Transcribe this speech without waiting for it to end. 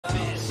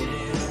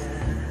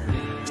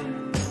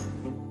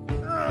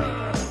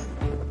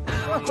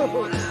Woo.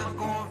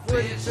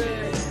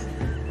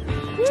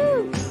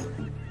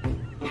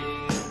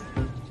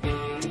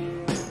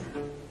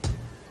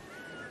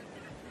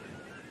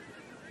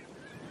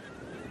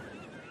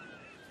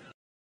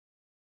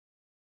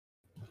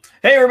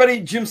 Hey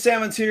everybody, Jim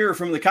Sammons here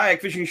from the Kayak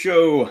Fishing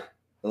Show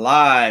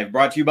live,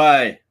 brought to you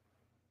by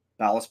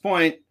Ballast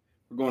Point.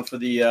 We're going for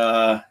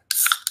the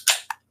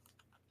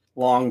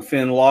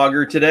Longfin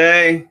Lager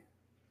today.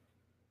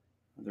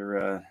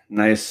 Another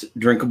nice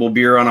drinkable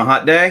beer on a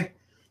hot day.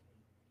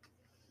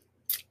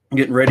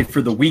 Getting ready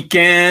for the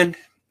weekend.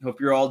 Hope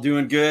you're all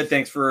doing good.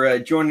 Thanks for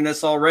joining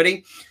us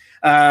already.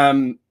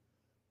 Some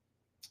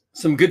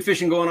good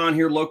fishing going on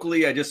here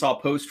locally. I just saw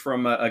a post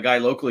from a guy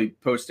locally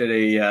posted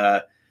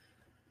a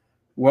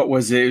what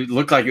was it? It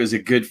looked like it was a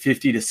good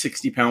 50 to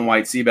 60 pound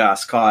white sea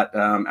bass caught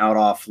out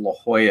off La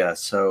Jolla.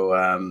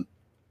 So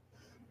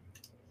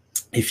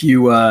if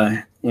you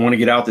want to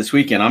get out this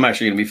weekend, I'm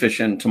actually going to be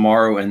fishing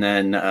tomorrow and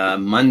then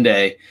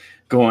Monday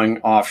going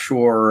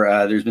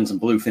offshore. There's been some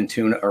bluefin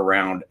tuna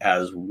around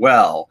as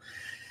well.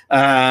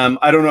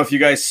 I don't know if you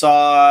guys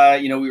saw,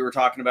 we were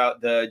talking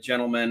about the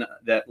gentleman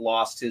that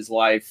lost his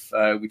life.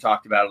 We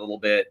talked about it a little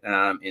bit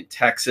in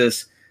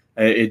Texas.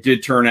 It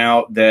did turn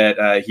out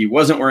that he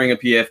wasn't wearing a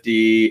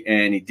PFD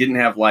and he didn't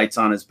have lights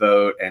on his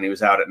boat and he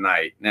was out at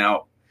night.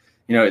 Now,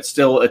 it's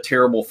still a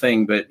terrible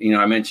thing, but,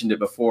 I mentioned it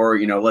before,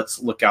 let's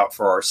look out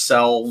for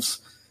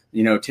ourselves,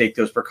 take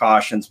those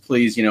precautions.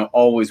 Please,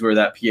 always wear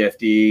that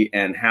PFD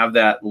and have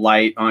that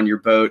light on your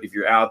boat. If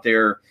you're out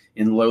there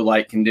in low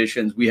light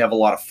conditions, we have a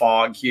lot of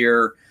fog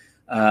here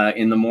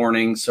in the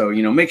morning. So,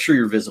 make sure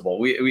you're visible.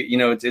 We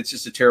it's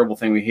just a terrible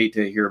thing. We hate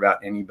to hear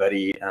about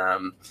anybody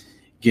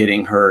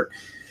getting hurt.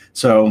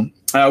 So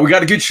we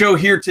got a good show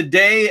here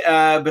today,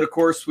 but of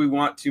course we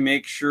want to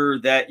make sure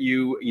that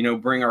you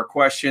bring our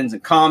questions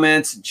and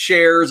comments and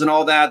shares and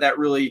all that. That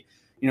really,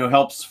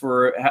 helps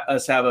for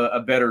us have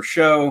a better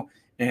show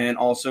and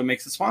also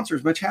makes the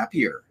sponsors much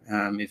happier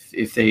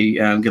if they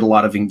get a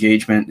lot of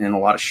engagement and a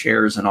lot of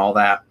shares and all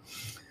that.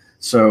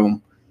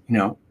 So,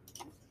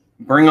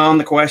 bring on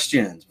the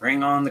questions,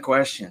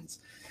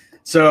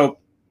 So,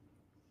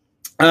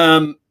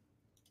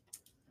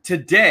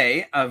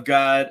 today, I've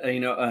got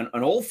an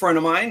old friend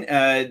of mine.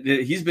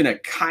 He's been a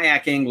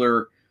kayak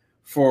angler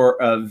for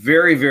a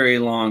very, very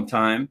long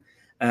time.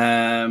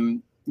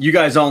 You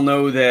guys all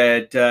know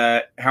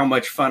that how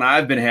much fun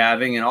I've been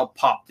having, and I'll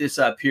pop this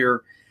up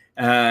here.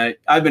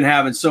 I've been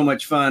having so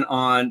much fun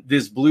on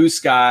this Blue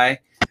Sky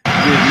with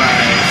my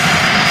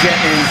jet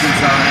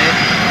engines on it.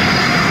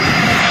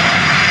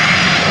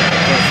 Of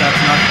course,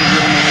 that's not the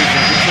real noise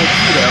of the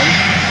torpedo.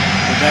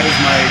 That is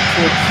my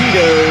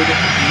torpedoed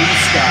Blue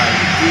Sky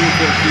with green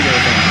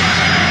torpedoes on it.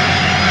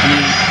 I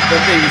mean,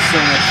 that thing is so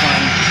much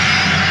fun.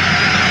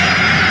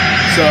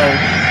 So,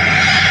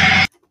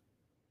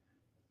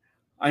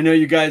 I know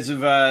you guys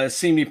have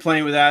seen me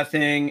playing with that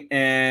thing.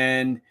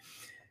 And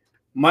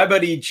my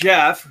buddy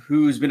Jeff,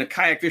 who's been a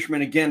kayak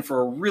fisherman again for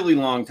a really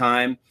long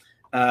time,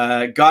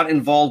 got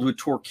involved with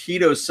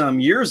Torqeedo some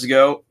years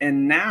ago.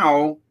 And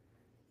now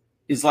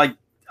is like,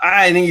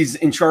 I think he's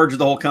in charge of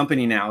the whole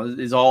company now,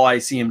 is all I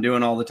see him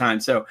doing all the time.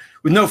 So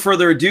with no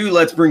further ado,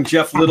 let's bring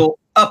Jeff Little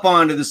up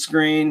onto the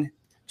screen.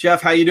 Jeff,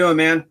 how you doing,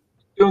 man?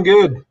 Doing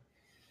good.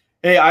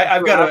 Hey,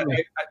 I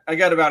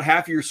got about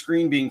half of your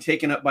screen being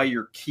taken up by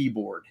your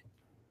keyboard.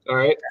 All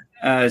right.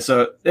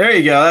 So there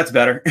you go. That's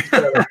better.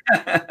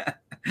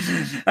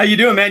 How you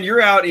doing, man?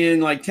 You're out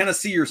in like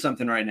Tennessee or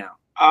something right now.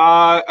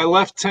 I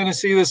left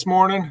Tennessee this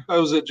morning. I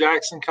was at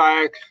Jackson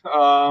Kayak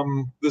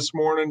this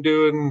morning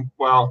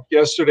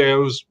yesterday I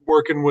was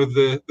working with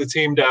the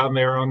team down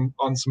there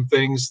on some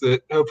things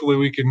that hopefully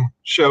we can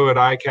show at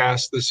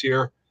ICAST this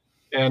year.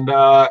 And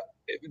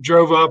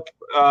drove up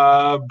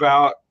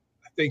about,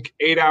 I think,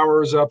 8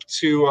 hours up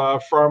to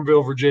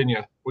Farmville,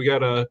 Virginia. We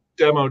got a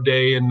demo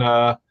day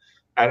at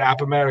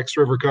Appomattox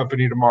River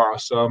Company tomorrow.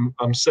 So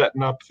I'm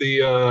setting up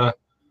the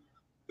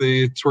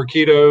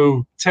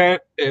Torqeedo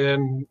tent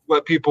and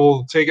let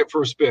people take it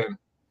for a spin.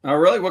 Oh,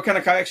 really? What kind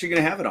of kayaks are you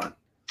going to have it on?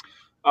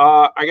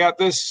 I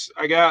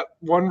got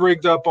one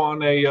rigged up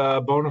on a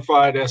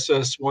Bonafide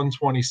SS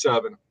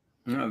 127.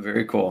 Oh,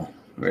 very cool.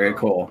 Very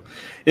cool.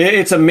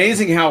 It's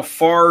amazing how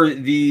far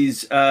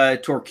these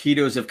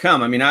Torqeedos have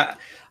come. I mean,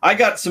 I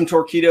got some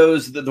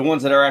Torqeedos, the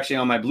ones that are actually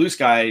on my Blue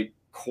Sky,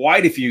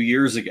 quite a few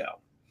years ago.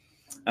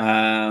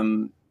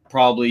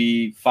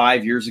 Probably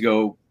 5 years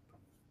ago,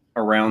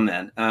 around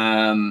then.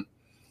 And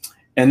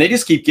they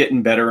just keep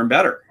getting better and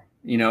better,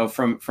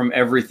 from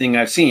everything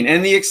I've seen.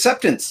 And the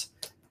acceptance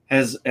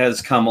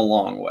has come a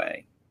long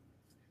way.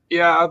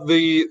 Yeah,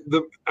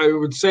 I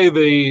would say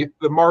the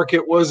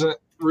market wasn't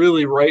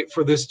really right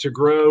for this to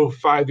grow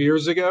 5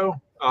 years ago.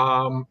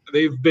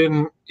 They've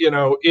been,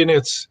 in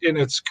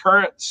its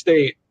current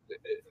state,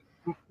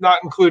 not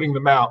including the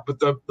mount, but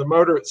the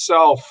motor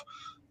itself,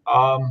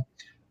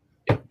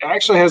 it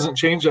actually hasn't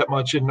changed that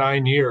much in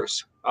 9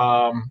 years.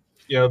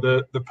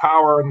 The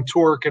power and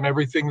torque and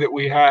everything that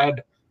we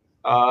had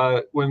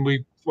when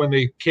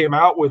they came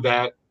out with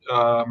that,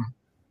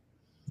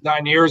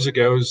 9 years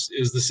ago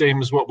is the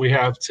same as what we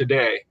have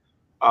today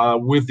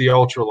with the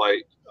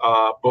ultralight.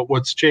 But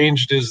what's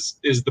changed is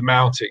the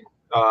mounting,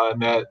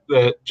 and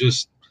that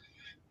just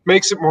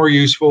makes it more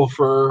useful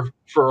for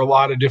a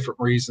lot of different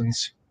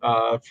reasons.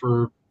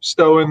 For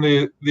stowing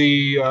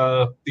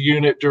the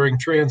unit during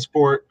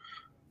transport,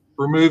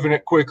 removing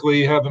it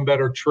quickly, having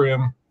better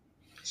trim.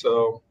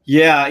 So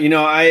yeah,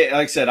 like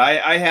I said,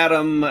 I had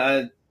them.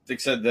 Like I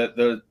said,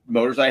 the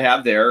motors I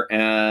have there,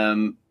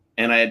 and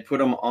I had put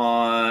them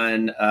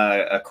on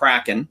a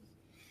Kraken.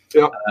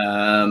 Yep.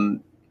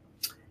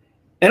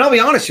 And I'll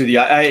be honest with you,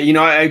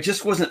 I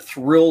just wasn't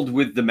thrilled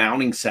with the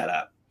mounting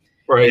setup.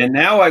 Right. And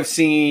now I've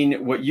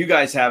seen what you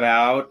guys have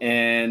out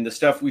and the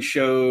stuff we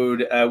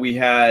showed. We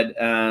had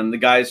the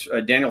guys,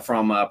 Daniel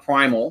from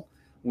Primal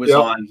was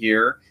on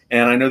here.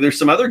 And I know there's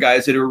some other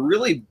guys that are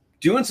really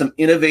doing some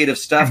innovative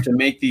stuff to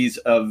make these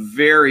a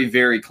very,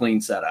 very clean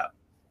setup.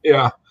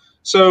 Yeah.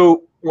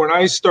 So when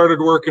I started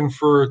working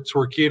for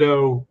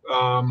Torqeedo,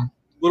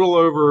 little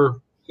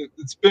over,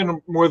 it's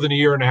been more than a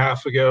year and a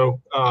half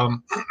ago,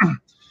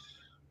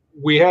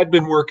 we had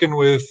been working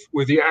with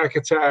Yak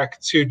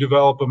Attack to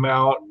develop a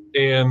mount,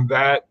 and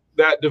that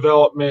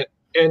development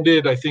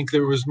ended. I think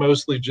there was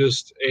mostly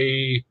just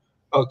a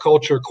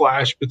culture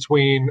clash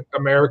between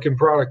American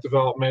product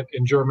development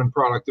and German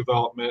product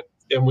development,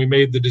 and we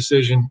made the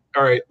decision,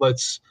 all right,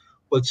 let's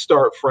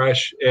start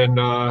fresh. And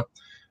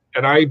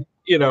I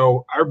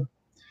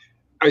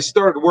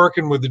started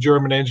working with the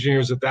German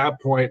engineers at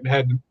that point and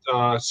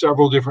had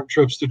several different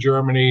trips to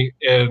Germany,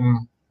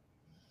 and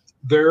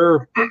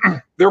their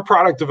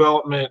product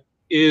development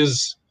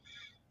is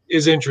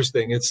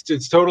interesting.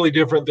 It's totally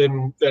different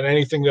than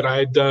anything that I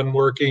had done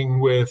working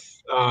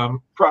with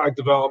product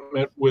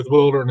development with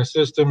Wilderness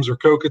Systems or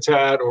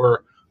Kokatat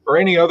or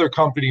any other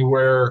company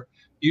where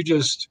you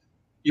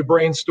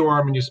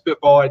brainstorm and you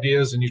spitball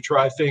ideas and you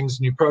try things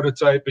and you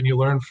prototype and you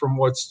learn from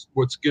what's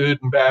good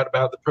and bad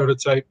about the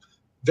prototype.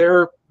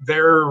 They're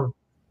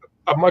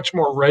a much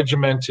more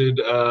regimented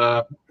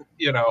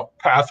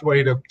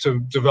pathway to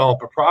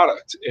develop a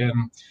product,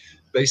 and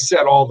they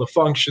set all the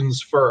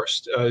functions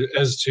first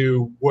as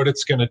to what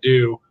it's going to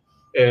do.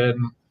 And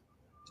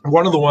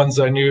one of the ones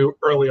I knew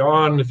early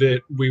on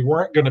that we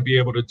weren't going to be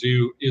able to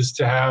do is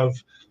to have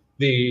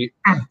the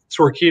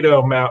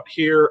Torqeedo mount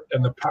here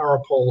and the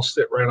power pole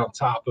sit right on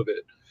top of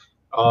it.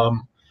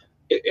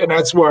 And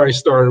that's where I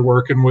started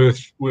working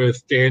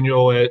with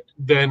Daniel.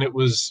 Then it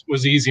was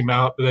Easy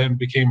Mount, but then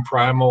became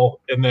Primal,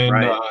 and then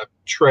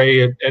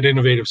Trey at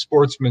Innovative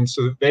Sportsman,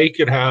 so that they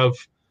could have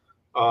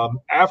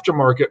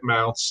aftermarket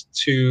mounts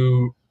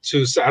to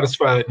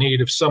satisfy that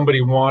need if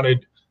somebody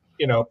wanted,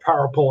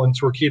 power pole and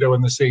Torqeedo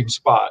in the same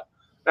spot.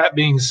 That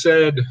being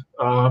said,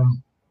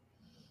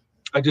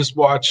 I just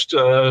watched,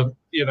 Scott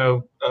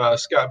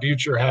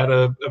Butcher had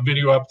a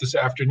video up this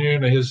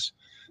afternoon of his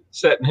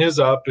setting his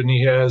up, and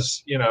he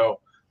has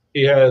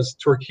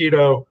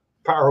Torqeedo,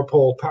 power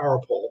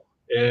pole.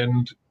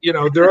 And,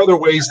 there are other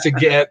ways to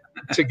get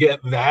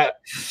that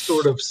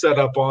sort of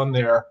setup on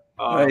there.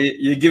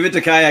 You give it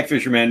to kayak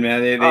fishermen,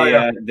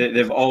 man.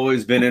 They've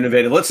always been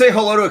innovative. Let's say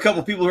hello to a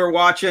couple people who are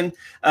watching.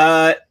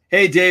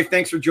 Hey, Dave,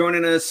 thanks for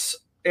joining us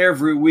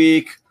every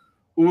week.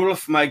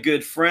 Ulf, my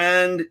good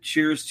friend,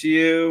 cheers to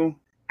you.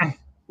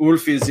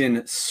 Ulf is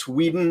in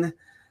Sweden.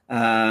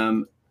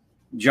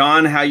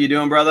 John, how you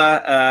doing,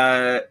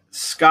 brother?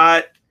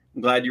 Scott,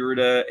 I'm glad you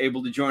were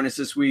able to join us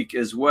this week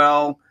as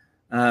well.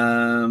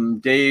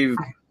 Dave,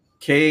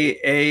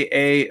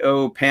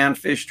 KAAO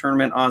Panfish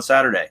tournament on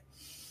Saturday.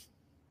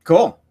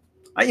 Cool.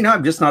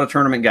 I'm just not a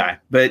tournament guy,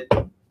 but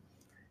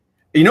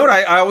you know what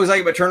I always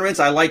like about tournaments?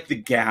 I like the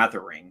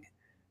gathering.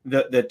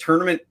 The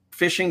tournament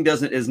fishing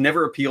has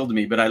never appealed to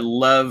me, but I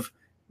love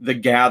the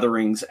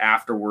gatherings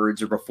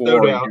afterwards or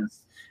before,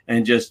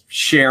 and just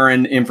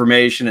sharing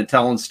information and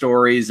telling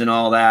stories and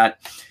all that.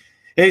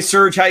 Hey,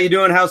 Serge, how you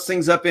doing? How's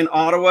things up in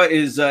Ottawa?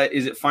 Is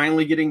it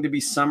finally getting to be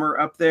summer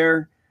up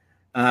there?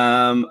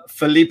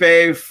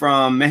 Felipe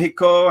from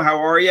Mexico, how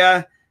are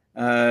you?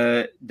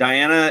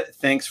 Diana,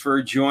 thanks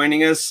for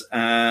joining us.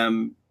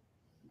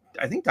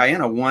 I think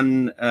Diana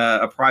won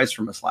a prize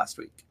from us last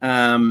week.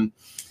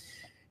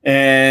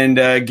 And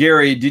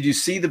Gary, did you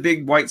see the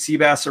big white sea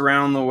bass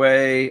around the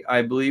way?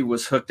 I believe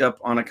was hooked up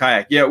on a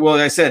kayak. Yeah, well,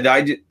 I said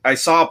I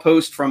saw a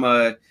post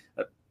from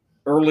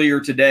earlier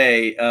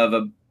today of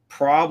a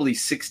probably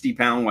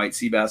 60-pound white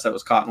sea bass that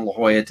was caught in La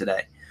Jolla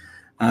today.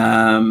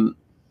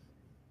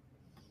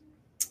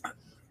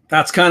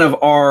 That's kind of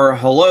our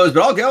hellos,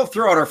 but I'll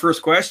throw out our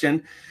first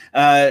question.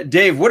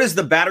 Dave, what is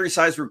the battery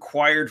size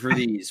required for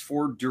these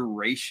for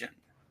duration?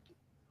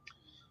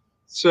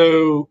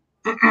 So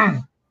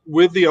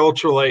with the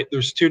ultralight,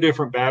 there's two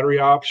different battery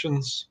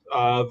options.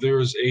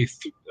 There's a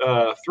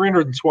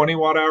 320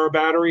 watt hour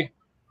battery,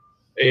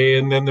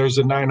 and then there's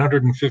a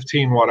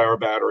 915 watt hour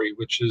battery,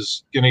 which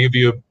is going to give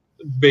you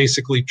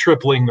basically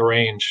tripling the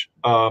range.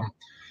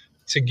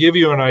 To give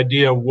you an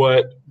idea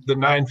what the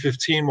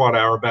 915 watt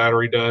hour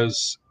battery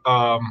does,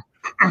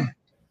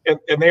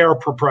 and they are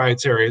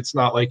proprietary. It's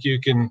not like you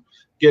can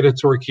get a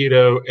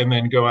Torqeedo and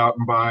then go out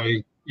and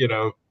buy you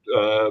know,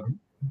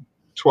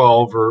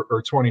 12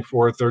 or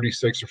 24,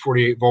 36 or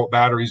 48 volt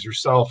batteries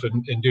yourself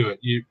and do it.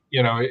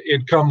 You know,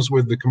 it comes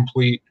with the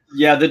complete.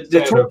 Yeah, the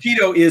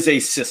Torqeedo is a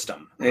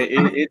system.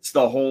 It's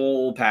the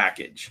whole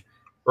package.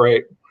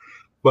 Right.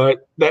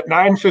 But that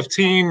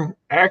 915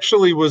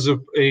 actually was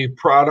a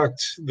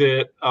product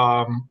that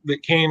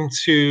that came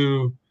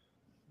to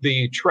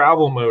the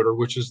travel motor,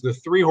 which is the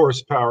 3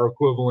 horsepower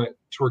equivalent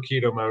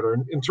Torqeedo motor.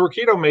 And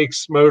Torqeedo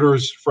makes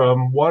motors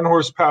from 1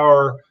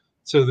 horsepower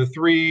to the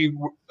 3,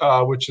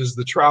 which is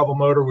the travel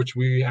motor, which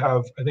we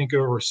have, I think,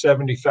 over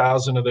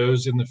 70,000 of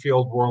those in the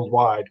field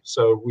worldwide.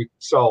 So we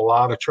sell a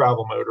lot of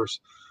travel motors.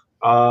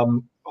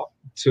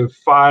 To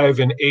 5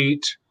 and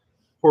 8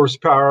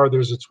 horsepower,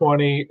 there's a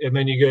 20, and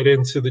then you get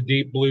into the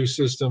deep blue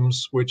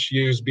systems, which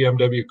use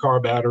BMW car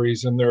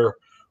batteries, and they're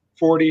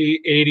 40,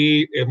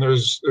 80, and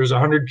there's a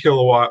 100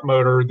 kilowatt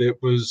motor that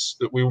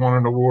we won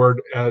an award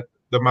at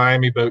the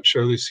Miami Boat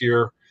Show this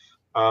year.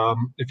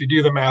 If you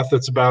do the math,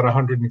 that's about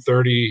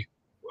 130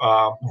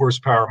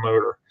 horsepower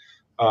motor.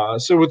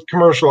 So with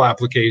commercial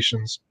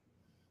applications,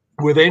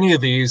 with any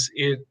of these,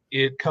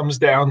 it comes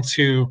down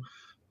to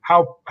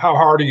how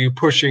hard are you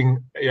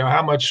pushing? You know,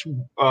 how much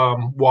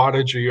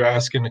wattage are you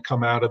asking to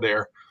come out of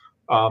there?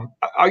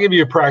 I'll give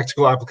you a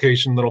practical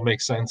application that'll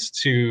make sense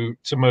to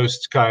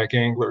most kayak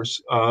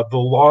anglers. The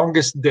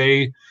longest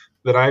day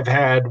that I've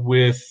had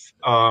with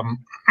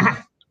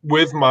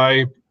with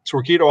my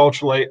Torqeedo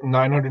Ultralight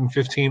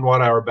 915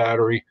 watt hour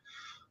battery,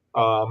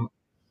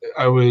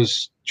 I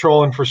was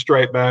trolling for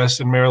striped bass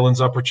in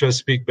Maryland's Upper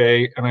Chesapeake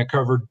Bay, and I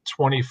covered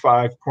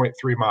 25.3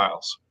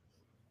 miles.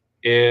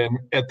 And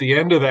at the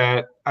end of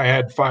that, I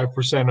had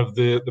 5% of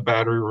the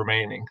battery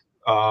remaining.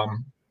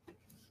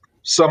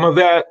 Some of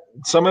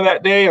that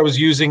day, I was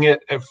using it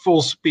at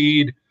full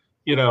speed,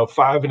 you know,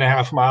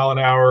 5.5 mile an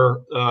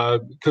hour,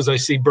 because I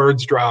see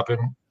birds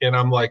dropping, and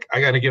I'm like,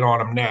 I got to get on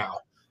them now.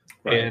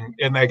 Right.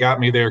 And that got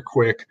me there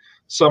quick.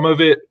 Some of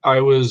it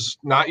I was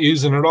not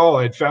using at all.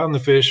 I'd found the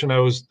fish, and I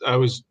was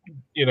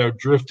you know,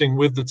 drifting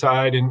with the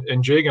tide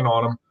and jigging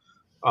on them.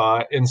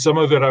 And some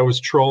of it I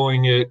was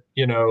trolling at,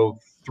 you know,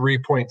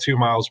 3.2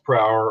 miles per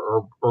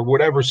hour or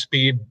whatever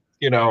speed,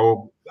 you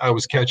know, I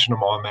was catching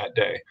them on that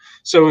day.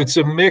 So it's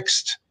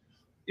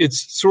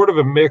sort of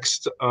a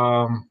mixed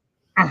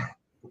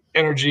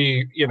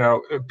energy, you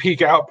know,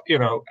 peak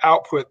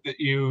output that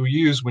you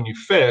use when you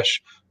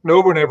fish. No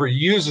one ever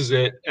uses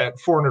it at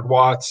 400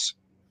 watts,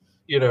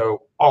 you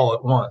know, all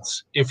at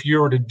once. If you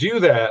were to do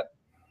that,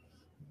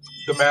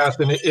 the math,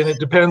 and it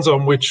depends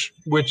on which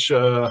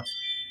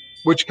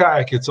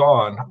kayak it's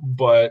on,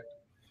 but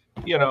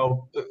you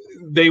know,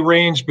 they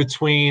range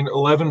between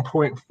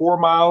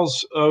 11.4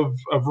 miles of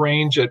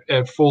range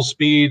at full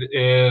speed,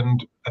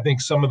 and I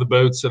think some of the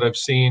boats that I've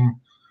seen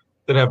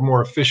that have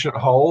more efficient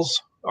hulls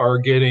are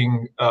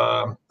getting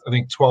I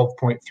think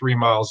 12.3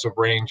 miles of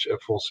range at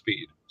full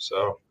speed.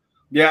 So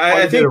yeah,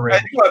 I think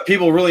what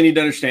people really need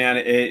to understand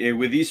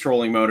with these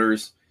trolling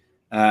motors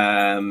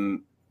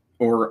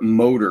or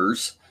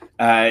motors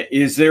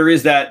is there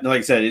is that, like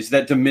I said, is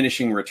that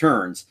diminishing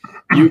returns.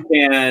 You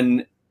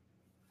can,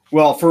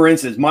 well, for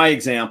instance, my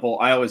example,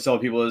 I always tell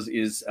people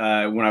is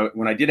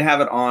when I did have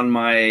it on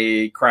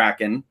my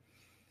Kraken,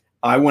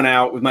 I went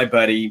out with my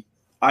buddy.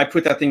 I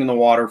put that thing in the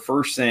water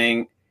first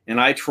thing, and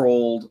I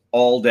trolled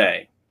all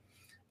day.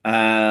 You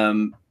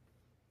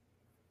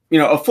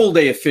know, a full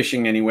day of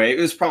fishing anyway. It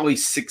was probably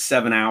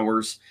 6-7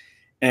 hours,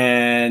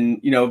 and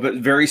you know, but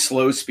very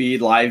slow speed,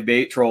 live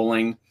bait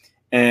trolling.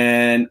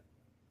 And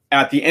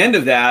at the end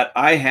of that,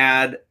 I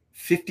had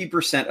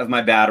 50% of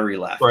my battery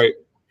left. Right.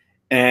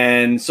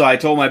 And so I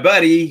told my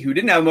buddy who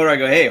didn't have a motor, I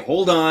go, hey,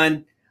 hold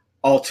on,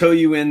 I'll tow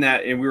you in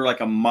that. And we were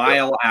like a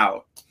mile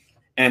out.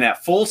 And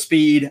at full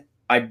speed,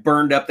 I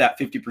burned up that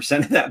 50%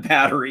 of that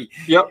battery.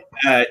 Yep.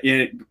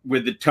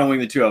 With the towing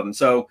the two of them.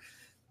 So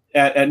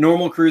at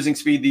normal cruising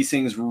speed, these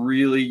things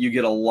really, you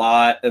get a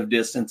lot of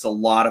distance, a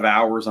lot of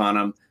hours on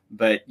them.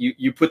 But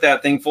you put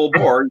that thing full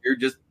bore, you're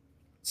just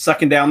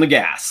sucking down the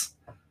gas.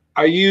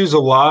 I use a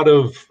lot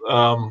of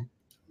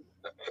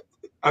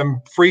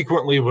I'm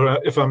frequently,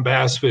 if I'm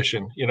bass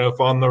fishing, you know, if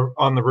on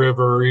the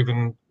river or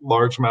even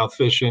largemouth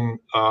fishing,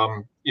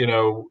 you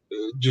know,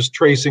 just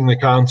tracing the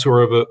contour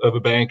of a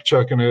bank,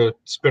 chucking a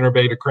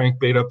spinnerbait, a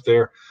crankbait up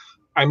there,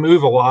 I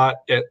move a lot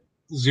at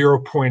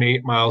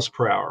 0.8 miles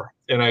per hour,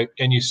 and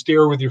you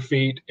steer with your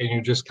feet, and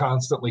you're just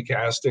constantly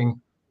casting,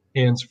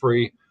 hands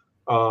free.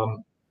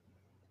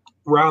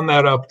 Round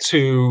that up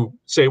to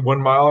say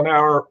 1 mile an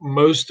hour.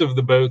 Most of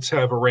the boats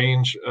have a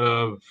range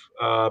of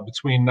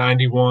between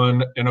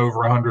 91 and over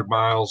 100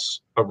 miles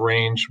of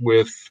range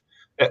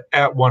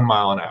at 1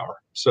 mile an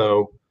hour.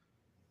 So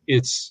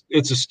it's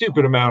a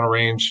stupid amount of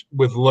range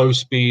with low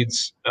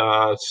speeds.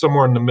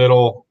 Somewhere in the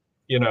middle,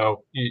 you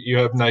know, you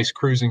have nice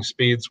cruising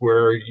speeds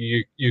where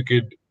you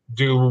could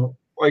do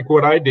like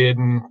what I did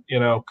and, you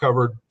know,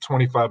 covered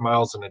 25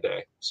 miles in a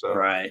day. So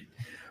right.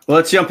 Well,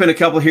 let's jump in a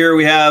couple here.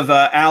 We have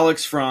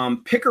Alex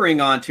from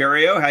Pickering,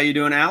 Ontario. How you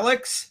doing,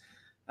 Alex?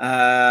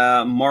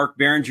 Mark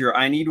Berenger,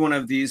 I need one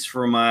of these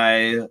for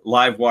my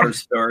live water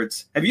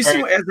sports. Have you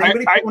seen?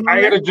 Right.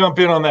 I got to jump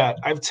in on that.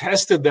 I've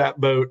tested that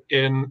boat,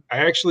 and I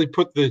actually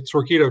put the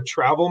Torqeedo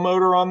travel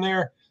motor on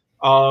there.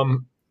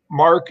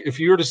 Mark, if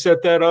you were to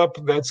set that up,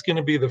 that's going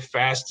to be the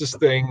fastest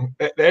thing.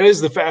 That is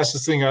the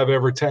fastest thing I've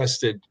ever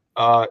tested.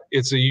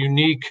 It's a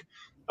unique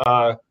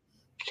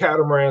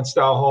catamaran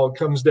style hull. It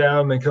comes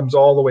down, then comes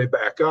all the way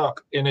back up,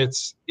 and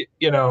it's,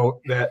 you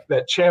know,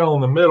 that channel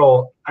in the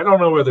middle. I don't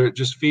know whether it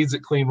just feeds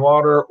it clean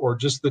water or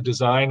just the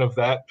design of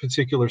that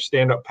particular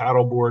stand-up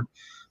paddleboard.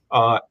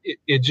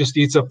 It just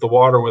eats up the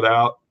water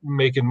without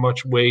making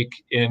much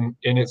wake in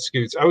its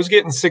scoots. I was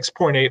getting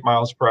 6.8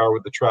 miles per hour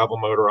with the travel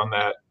motor on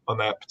that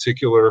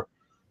particular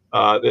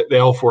the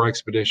L4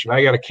 Expedition.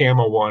 I got a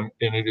camo one,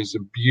 and it is a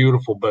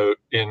beautiful boat.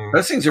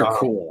 Those things are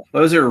cool.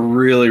 Those are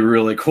really,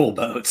 really cool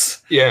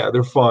boats. Yeah,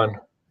 they're fun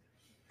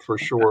for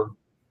sure.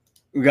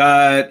 We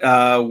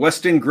got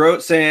Weston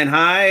Grote saying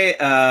hi.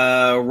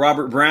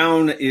 Robert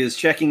Brown is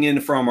checking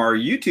in from our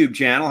YouTube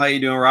channel. How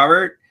you doing,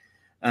 Robert?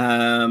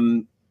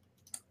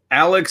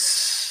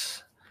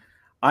 Alex,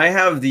 I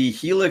have the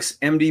Helix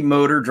MD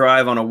motor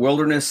drive on a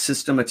Wilderness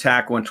System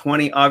Attack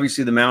 120.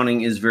 Obviously, the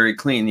mounting is very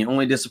clean. The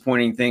only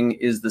disappointing thing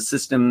is the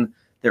system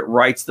that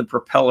writes the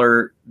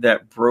propeller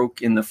that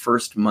broke in the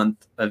first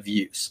month of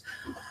use.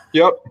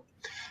 Yep.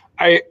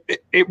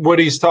 What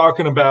he's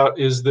talking about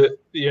is that,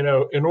 you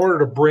know, in order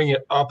to bring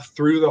it up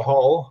through the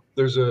hull,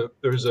 there's a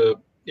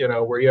you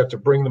know, where you have to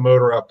bring the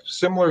motor up,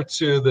 similar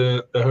to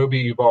the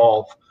Hobie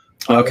Evolve.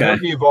 Okay. The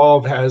Hobie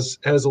Evolve has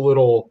a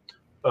little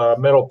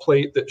metal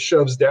plate that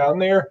shoves down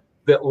there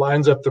that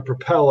lines up the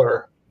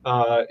propeller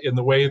in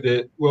the way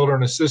that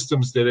Wilderness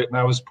Systems did it. And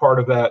I was part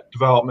of that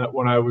development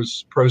when I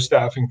was pro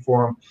staffing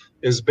for them.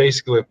 Is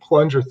basically a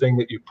plunger thing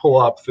that you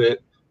pull up that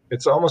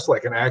it's almost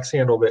like an axe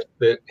handle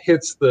that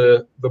hits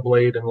the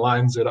blade and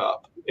lines it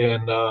up.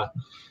 And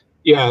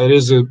yeah, it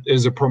is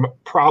a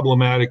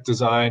problematic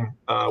design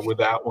with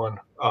that one.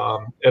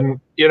 And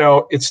you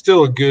know, it's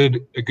still a good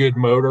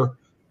motor.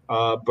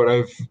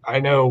 But I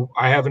know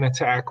I have an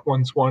Attack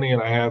 120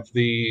 and I have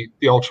the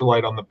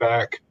ultralight on the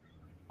back.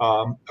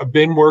 I've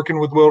been working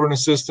with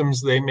Wilderness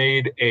Systems. They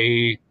made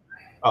a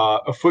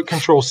foot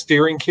control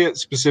steering kit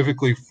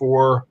specifically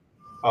for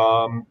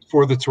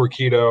the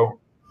Torqeedo.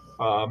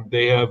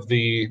 They have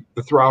the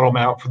throttle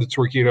mount for the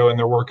Torqeedo, and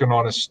they're working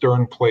on a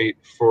stern plate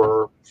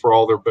for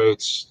all their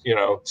boats, you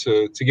know,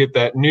 to get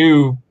the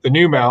new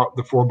mount,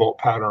 the 4-bolt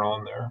pattern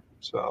on there.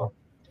 So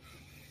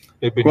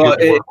they've been good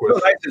to work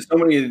with. Nice. So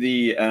many of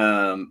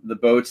the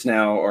boats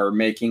now are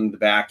making the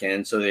back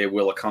end, so they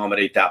will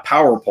accommodate that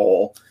power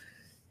pole.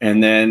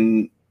 And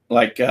then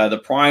like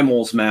the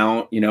Primals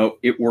mount, you know,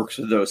 it works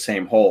with those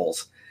same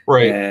holes.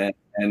 Right.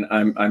 And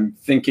I'm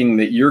thinking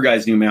that your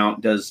guys' new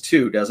mount does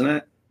too, doesn't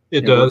it?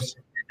 It does.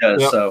 It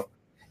does. Yep. So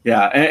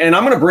yeah. And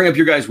I'm going to bring up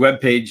your guys'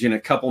 webpage in a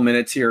couple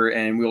minutes here,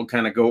 and we'll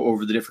kind of go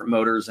over the different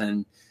motors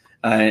and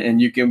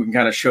we can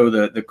kind of show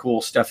the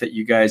cool stuff that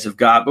you guys have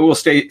got. But we'll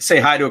say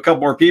hi to a couple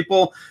more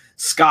people.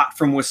 Scott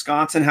from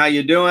Wisconsin, how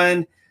you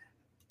doing?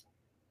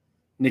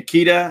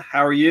 Nikita,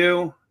 how are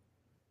you?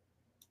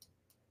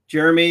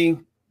 Jeremy,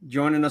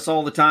 joining us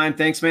all the time.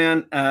 Thanks,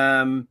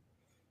 man.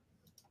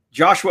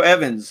 Joshua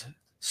Evans,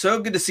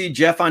 so good to see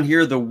Jeff on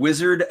here, the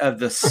Wizard of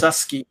the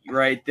Susky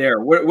right there.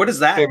 What is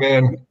that? Hey,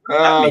 man.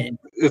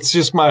 It's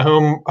just my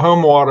home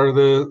water,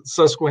 the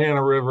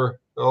Susquehanna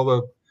River, all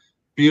the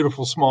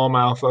beautiful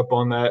smallmouth up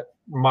on that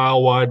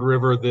mile-wide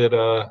river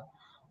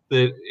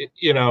that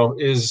you know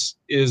is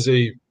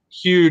a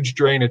huge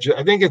drainage.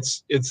 I think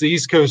it's the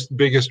East Coast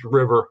biggest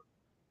river.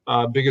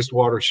 Biggest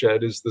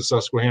watershed is the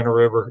Susquehanna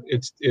River.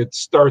 It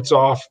starts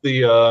off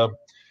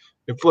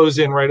it flows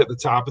in right at the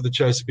top of the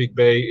Chesapeake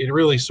Bay. It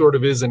really sort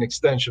of is an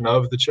extension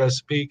of the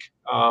Chesapeake.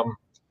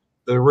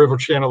 The river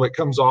channel that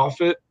comes off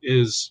it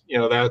is, you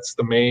know, that's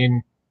the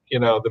main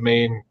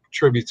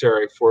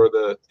tributary for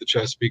the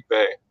Chesapeake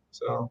Bay.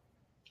 So,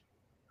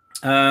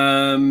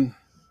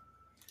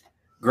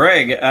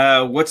 Greg,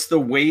 what's the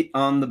weight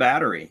on the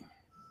battery?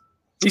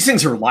 These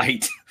things are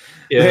light.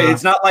 Yeah.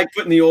 It's not like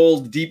putting the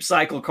old deep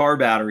cycle car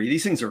battery.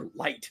 These things are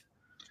light.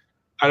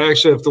 I'd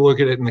actually have to look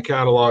at it in the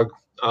catalog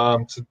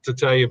to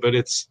tell you, but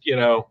it's, you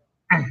know,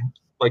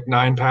 like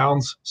 9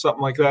 pounds,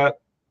 something like that.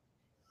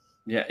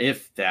 Yeah,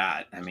 if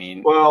that. I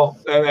mean, well,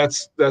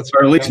 that's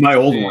or at least my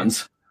old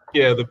ones.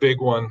 Yeah, the big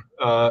one.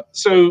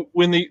 So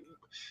when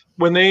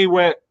they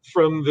went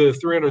from the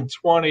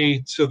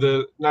 320 to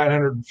the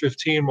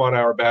 915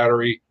 watt-hour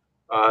battery,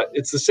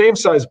 it's the same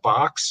size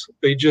box.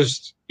 They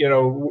just, you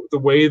know, the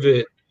way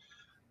that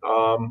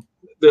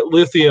that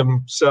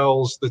lithium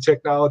cells, the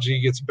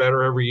technology gets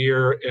better every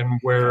year, and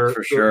where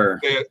for sure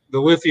the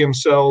lithium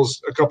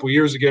cells a couple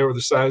years ago were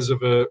the size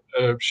of a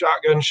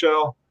shotgun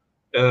shell.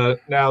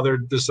 Now they're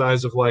the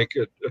size of like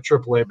a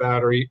AAA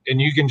battery, and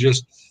you can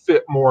just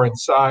fit more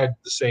inside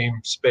the same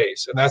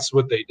space, and that's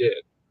what they did.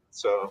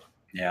 So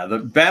yeah, the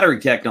battery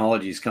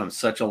technology's come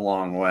such a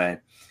long way.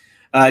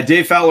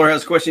 Dave Fowler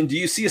has a question. Do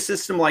you see a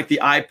system like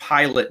the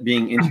iPilot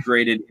being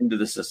integrated into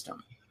the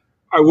system?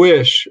 I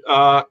wish.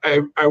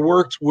 I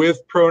worked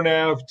with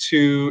ProNav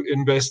to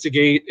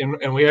investigate,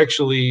 and we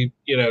actually,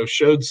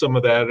 showed some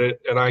of that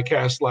at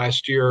ICAST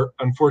last year.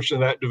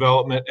 Unfortunately, that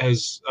development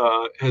has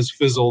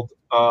fizzled.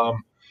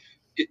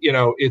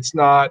 It's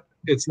not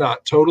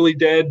totally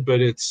dead,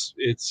 but it's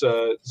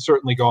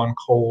certainly gone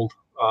cold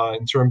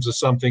in terms of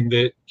something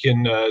that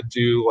can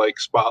do like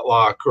spot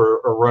lock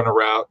or run a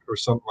route or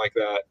something like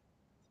that.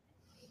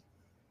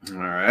 All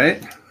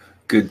right.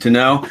 Good to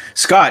know.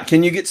 Scott,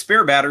 can you get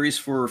spare batteries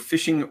for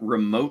fishing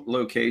remote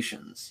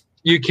locations?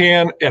 You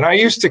can. And I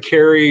used to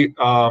carry 2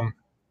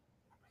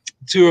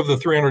 of the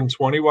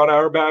 320 watt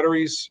hour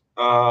batteries.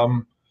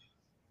 The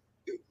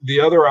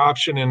other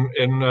option,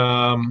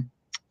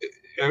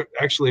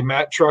 actually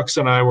Matt Trucks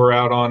and I were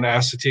out on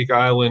Assateague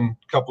Island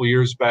a couple of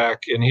years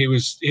back, and he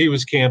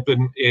was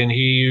camping, and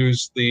he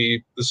used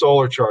the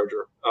solar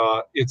charger.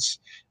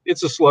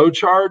 It's a slow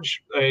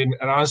charge, and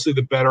honestly,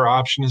 the better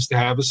option is to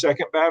have a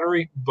second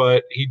battery.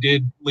 But he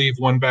did leave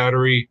one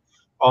battery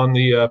on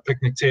the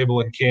picnic table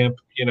in camp.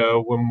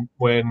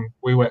 When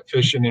we went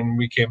fishing and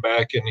we came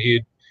back, and he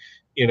had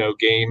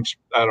gained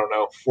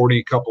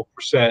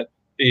 40%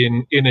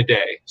 in a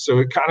day. So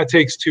it kind of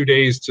takes 2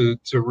 days to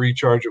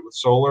recharge it with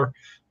solar.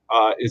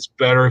 It's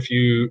better if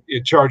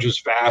it charges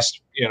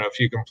fast. If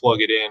you can plug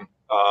it in.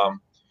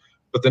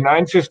 But the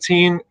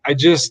 915, I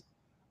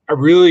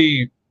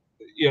really.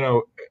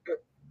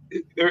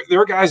 There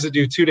are guys that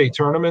do 2-day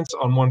tournaments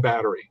on one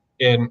battery,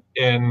 and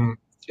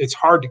it's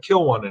hard to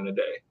kill one in a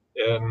day.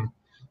 And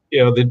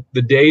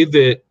the day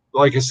that,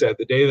 like I said,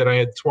 the day that I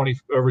had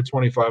over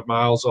 25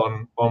 miles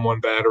on one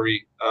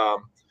battery,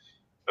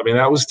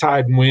 that was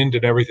tide and wind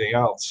and everything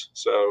else.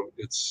 So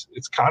it's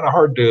kind of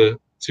hard to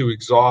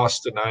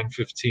exhaust a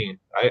 915.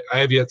 I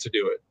have yet to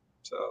do it.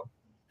 So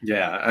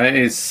yeah,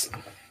 I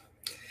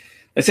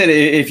said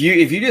if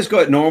you just go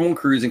at normal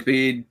cruising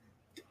speed,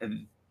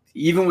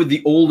 even with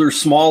the older,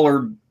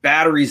 smaller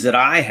batteries that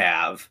I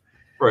have,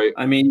 right?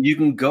 You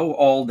can go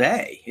all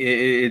day.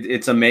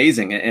 It's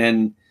amazing.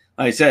 And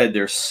like I said,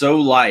 they're so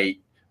light.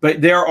 But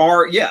there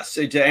are, yes,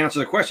 to answer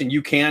the question,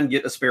 you can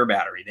get a spare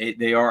battery.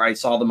 They are. I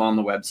saw them on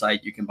the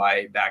website. You can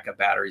buy backup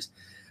batteries.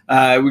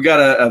 We got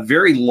a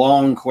very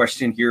long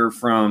question here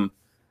from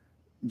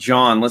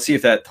John. Let's see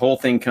if that whole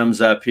thing comes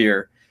up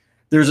here.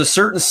 There's a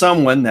certain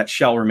someone that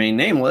shall remain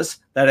nameless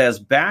that has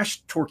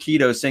bashed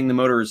Torqeedo, saying the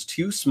motor is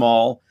too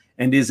small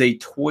and is a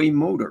toy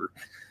motor.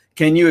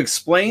 Can you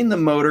explain the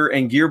motor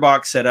and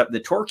gearbox setup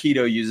that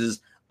Torqeedo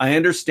uses? I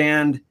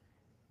understand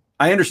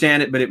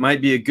it, but it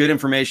might be a good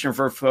information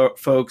for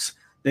folks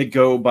that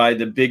go by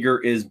the bigger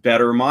is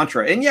better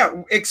mantra. And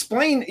yeah,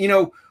 explain,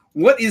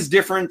 what is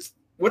different?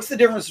 What's the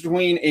difference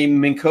between a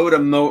Minn Kota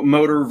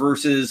motor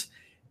versus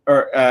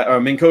a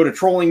Minn Kota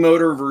trolling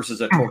motor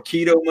versus a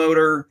Torqeedo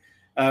motor?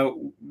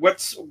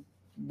 What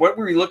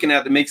were we looking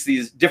at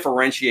that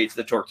differentiates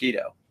the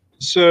Torqeedo?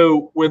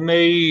 So when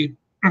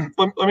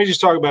let me just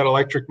talk about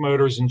electric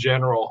motors in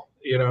general.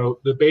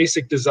 The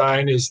basic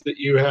design is that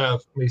you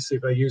have, let me see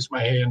if I use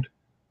my hand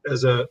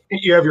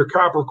you have your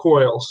copper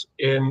coils,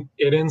 and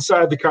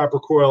inside the copper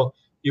coil,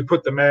 you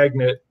put the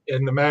magnet,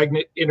 and the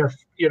magnet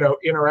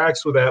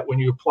interacts with that when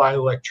you apply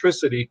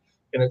electricity,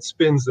 and it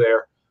spins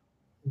there.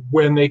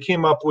 When they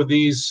came up with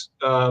these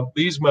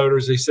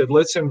motors, they said,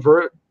 let's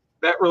invert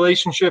that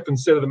relationship.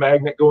 Instead of the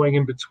magnet going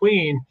in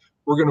between,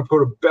 we're going to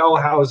put a bell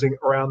housing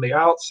around the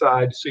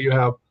outside, so you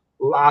have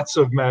lots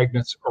of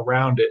magnets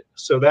around it.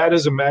 So that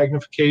is a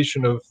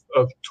magnification of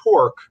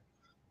torque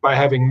by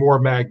having more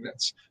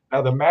magnets.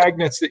 Now, the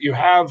magnets that you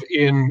have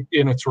in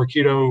a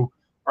Torqeedo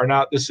are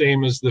not the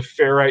same as the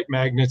ferrite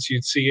magnets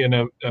you'd see in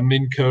a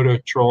Minn Kota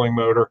trolling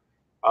motor.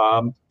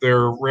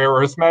 They're rare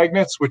earth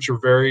magnets, which are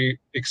very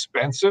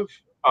expensive,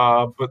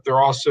 but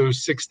they're also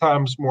 6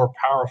 times more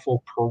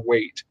powerful per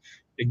weight.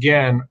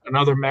 Again,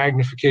 another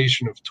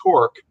magnification of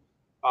torque.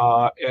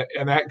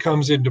 And that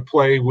comes into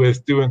play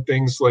with doing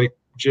things like,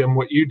 Jim,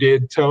 what you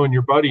did, towing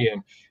your buddy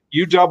in.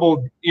 You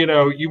doubled,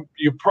 you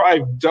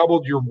probably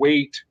doubled your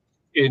weight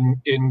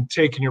in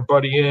taking your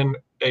buddy in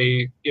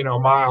a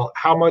mile.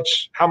 How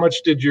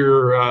much did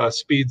your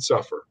speed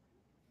suffer?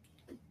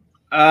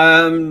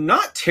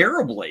 Not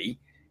terribly,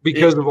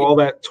 because of all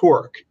that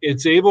torque.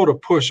 It's able to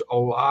push a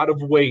lot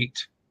of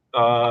weight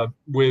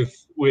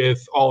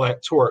with all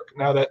that torque.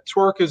 Now that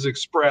torque is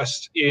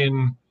expressed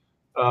in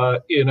a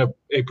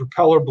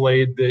propeller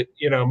blade that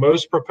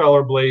most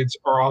propeller blades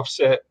are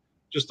offset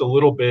just a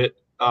little bit.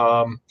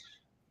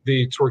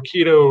 The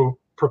Torqeedo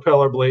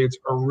propeller blades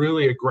are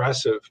really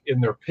aggressive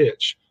in their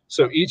pitch.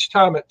 So each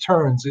time it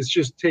turns, it's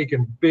just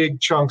taking big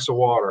chunks of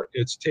water.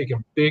 It's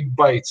taking big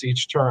bites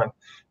each turn.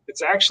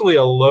 It's actually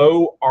a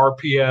low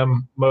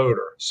RPM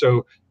motor.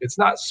 So it's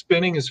not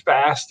spinning as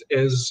fast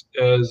as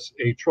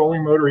a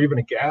trolling motor, even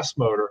a gas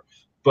motor.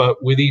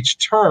 But with each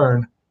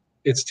turn,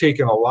 it's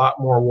taking a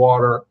lot more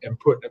water and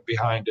putting it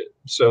behind it.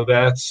 So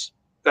that's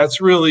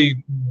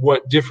really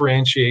what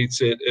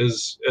differentiates it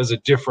as a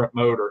different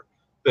motor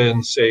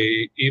than,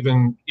 say,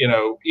 even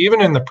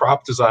in the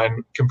prop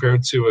design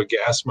compared to a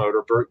gas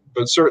motor,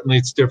 but certainly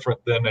it's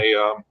different than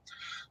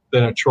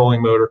than a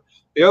trolling motor.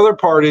 The other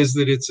part is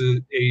that it's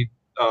a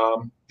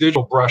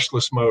digital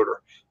brushless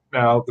motor.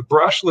 Now, the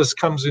brushless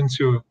comes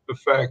into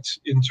effect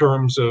in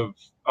terms of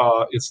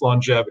its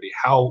longevity,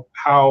 how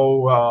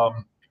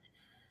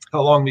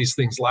long these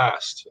things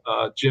last.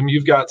 Jim,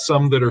 you've got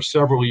some that are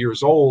several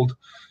years old,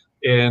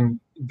 and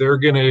they're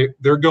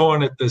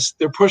going at this.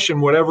 They're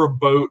pushing whatever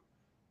boat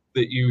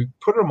that you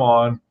put them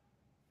on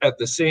at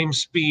the same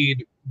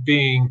speed,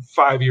 being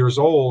 5 years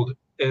old,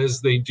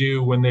 as they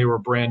do when they were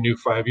brand new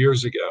 5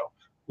 years ago,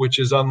 which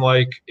is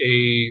unlike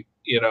a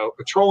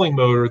trolling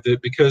motor,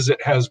 that because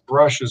it has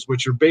brushes,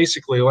 which are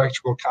basically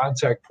electrical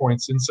contact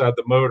points inside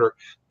the motor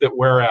that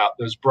wear out.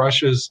 Those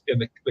brushes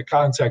and the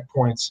contact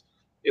points,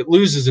 it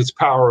loses its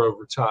power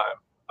over time.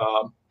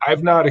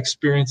 I've not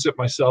experienced it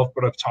myself,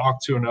 but I've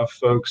talked to enough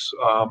folks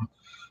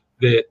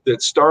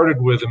that started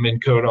with a Minn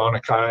Kota on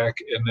a kayak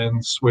and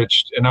then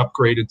switched and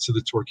upgraded to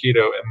the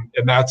Torqeedo.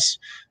 And that's,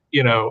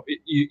 you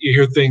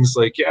hear things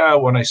like, yeah,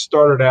 when I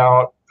started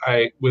out,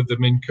 with the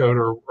Minn Kota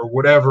or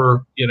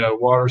whatever,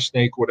 water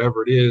snake,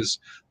 whatever it is,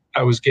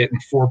 I was getting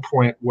 4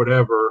 point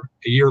whatever.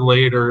 A year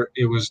later,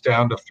 it was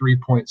down to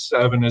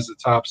 3.7 as the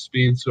top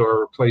speed. So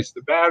I replaced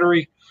the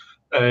battery,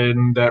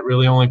 and that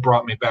really only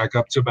brought me back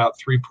up to about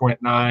 3.9.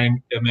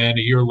 And then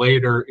a year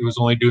later, it was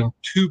only doing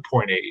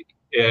 2.8.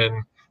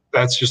 And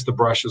that's just the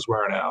brushes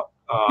wearing out.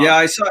 Yeah,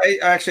 I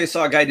actually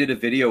saw a guy did a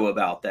video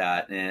about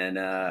that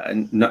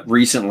and not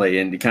recently,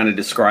 and kind of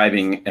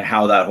describing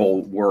how that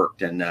whole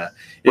worked, and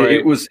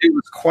it was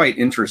quite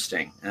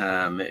interesting.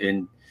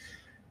 And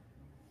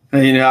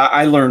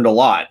I learned a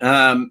lot.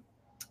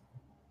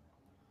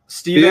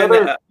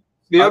 Steven,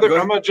 I'm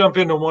going to jump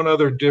into one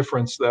other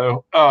difference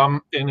though,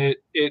 and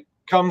it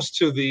comes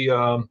to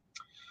the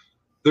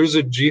there's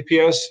a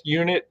GPS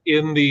unit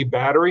in the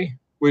battery,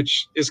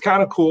 which is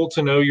kind of cool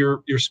to know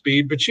your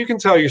speed, but you can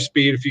tell your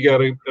speed if you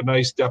got a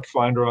nice depth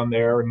finder on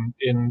there.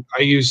 And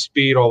I use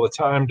speed all the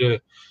time to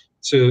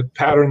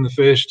pattern the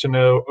fish, to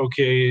know,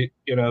 okay,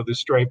 the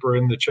striper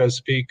in the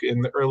Chesapeake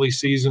in the early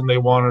season, they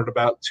wanted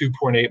about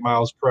 2.8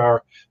 miles per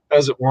hour.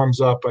 As it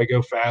warms up, I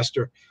go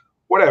faster,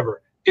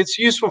 whatever. It's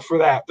useful for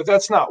that, but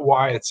that's not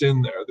why it's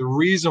in there. The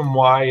reason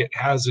why it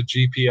has a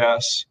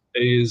GPS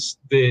is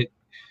that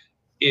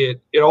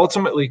it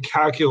ultimately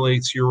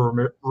calculates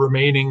your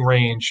remaining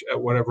range at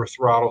whatever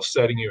throttle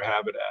setting you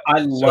have it at.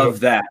 I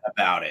love that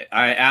about it.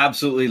 I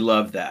absolutely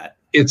love that.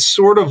 It's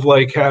sort of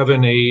like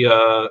having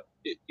a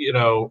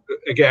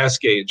gas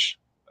gauge,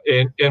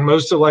 and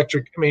most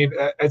electric. I mean,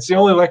 it's the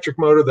only electric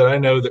motor that I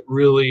know that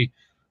really,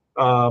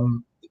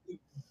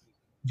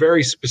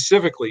 very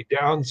specifically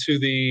down to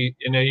the.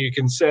 You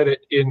can set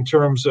it in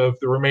terms of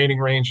the remaining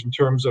range in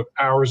terms of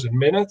hours and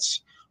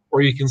minutes, or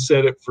you can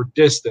set it for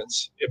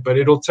distance, but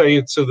it'll tell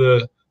you to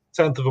the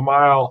 10th of a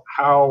mile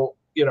how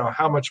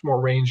much more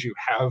range you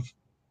have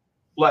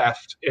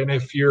left. And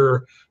if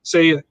you're,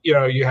 say,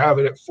 you have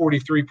it at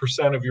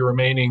 43% of your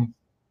remaining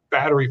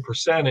battery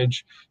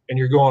percentage, and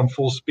you're going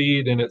full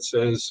speed, and it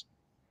says,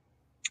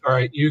 all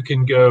right, you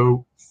can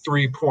go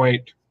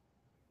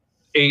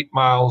 3.8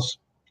 miles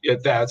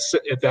at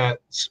that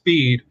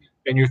speed,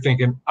 and you're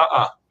thinking,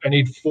 I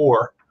need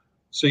 4.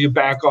 So you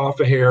back off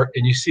a hair,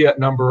 and you see that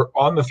number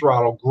on the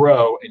throttle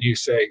grow, and you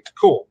say,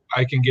 cool,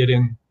 I can get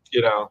in,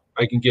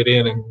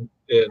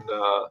 and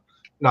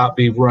not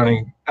be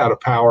running out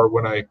of power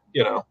when I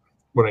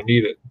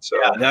need it. So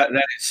yeah,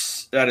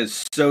 that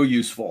is so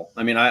useful.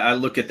 I mean, I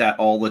look at that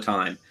all the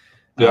time.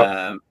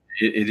 Yep.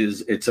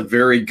 It's a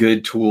very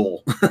good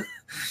tool.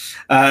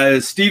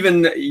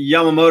 Stephen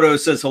Yamamoto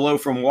says hello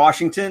from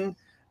Washington.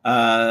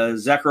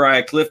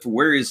 Zachariah Clift,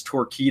 where is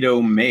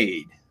Torqeedo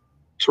made?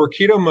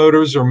 Torqeedo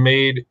motors are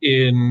made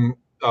in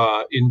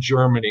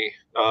Germany.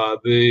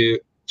 The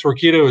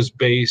Torqeedo is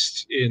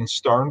based in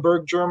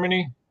Starnberg,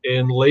 Germany,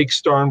 and Lake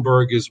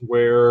Starnberg is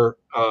where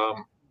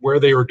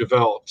they were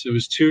developed. It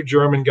was 2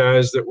 German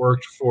guys that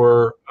worked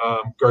for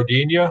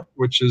Gardenia,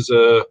 which is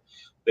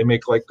they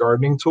make like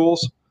gardening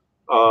tools.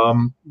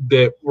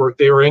 They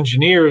were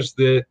engineers.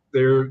 That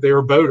they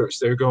were boaters.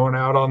 They were going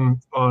out on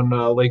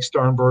Lake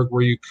Starnberg,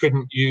 where you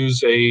couldn't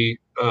use a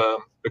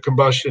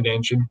combustion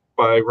engine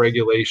by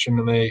regulation,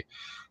 and they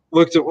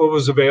looked at what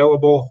was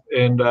available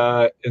and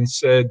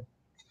said,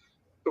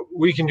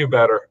 we can do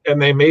better. And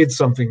they made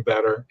something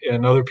better,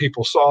 and other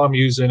people saw them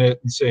using it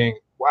and saying,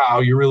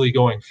 wow, you're really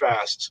going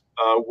fast.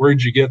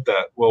 Where'd you get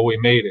that? Well, we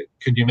made it.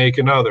 Could you make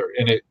another?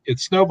 And it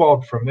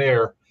snowballed from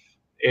there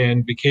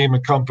and became a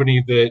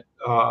company that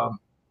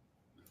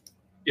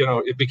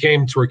it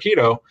became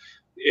Torqeedo.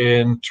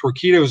 And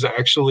Torqeedo has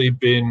actually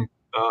been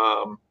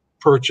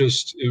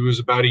purchased, it was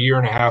about 1.5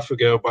 years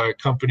ago, by a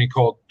company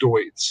called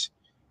Deutz.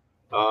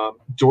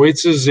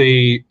 Deutz is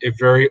a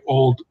very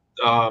old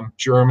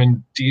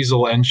German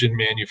diesel engine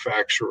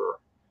manufacturer.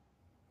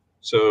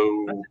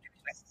 So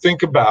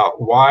think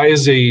about, why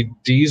is a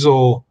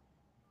diesel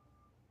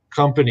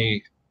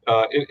company,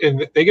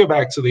 and they go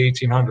back to the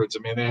 1800s.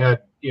 I mean, they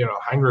had,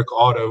 Heinrich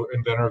Otto,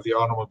 inventor of the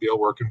automobile,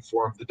 working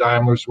for them. The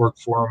Daimlers worked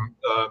for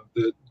them.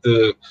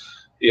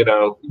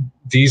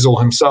 Diesel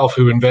himself,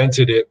 who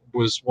invented it,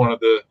 was one of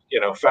the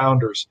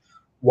founders.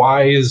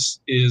 Why is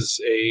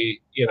a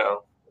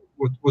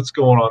what's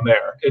going on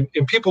there?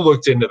 And people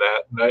looked into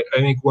that, and I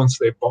think once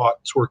they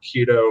bought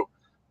Torqeedo,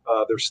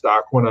 their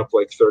stock went up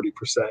like 30%.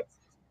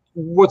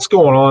 What's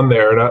going on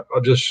there? And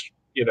I'll just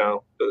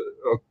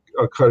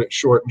I'll cut it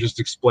short and just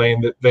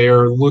explain that they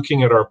are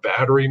looking at our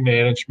battery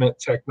management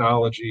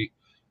technology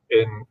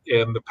and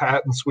the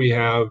patents we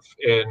have,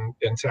 and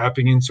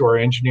tapping into our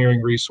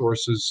engineering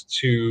resources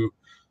to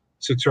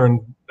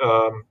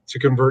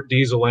convert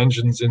diesel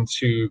engines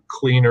into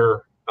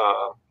cleaner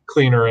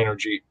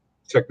energy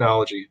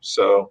technology.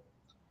 So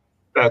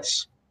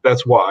that's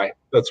why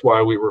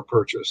we were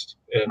purchased,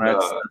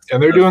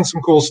 and they're doing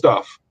some cool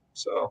stuff.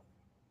 So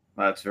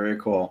that's very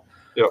cool.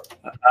 Yep.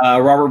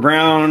 Robert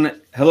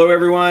Brown, hello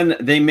everyone.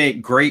 They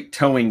make great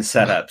towing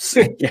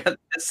setups.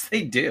 Yes,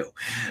 they do.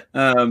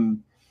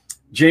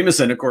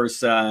 Jameson, of course,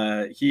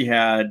 he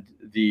had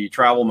the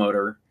travel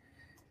motor,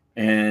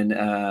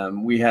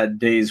 and we had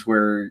days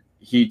where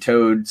he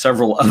towed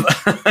several of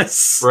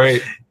us.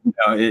 Right.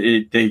 I've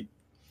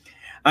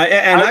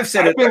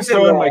been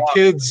towing my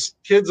kids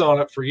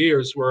on it for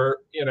years, where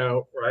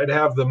I'd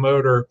have the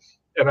motor,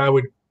 and I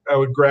would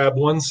grab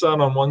one son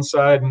on one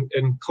side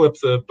and clip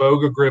the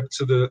boga grip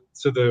to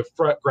the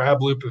front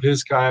grab loop of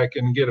his kayak,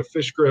 and get a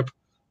fish grip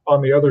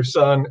on the other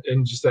son,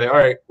 and just say, all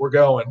right, we're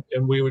going.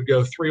 And we would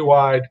go 3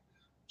 wide,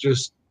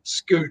 just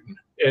scooting.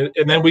 And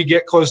then we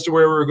get close to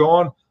where we were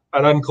going.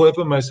 I'd unclip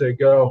him. I say,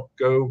 go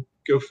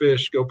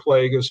fish, go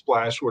play, go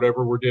splash,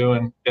 whatever we're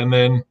doing. And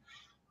then,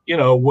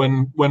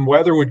 when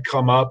weather would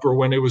come up, or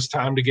when it was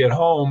time to get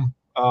home,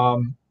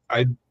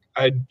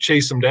 I'd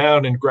chase them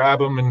down and grab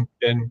them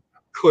and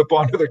clip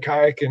onto the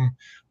kayak, and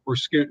we're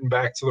scooting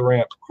back to the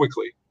ramp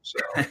quickly. So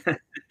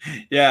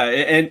yeah.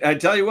 And I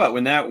tell you what,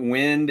 when that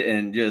wind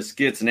and just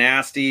gets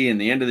nasty, and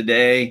the end of the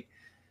day,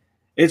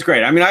 it's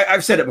great. I mean,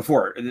 I've said it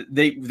before,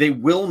 they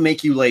will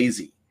make you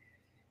lazy.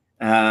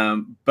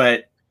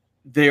 But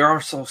they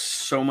are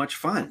so much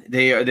fun.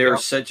 They're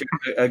such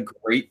a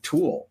great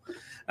tool.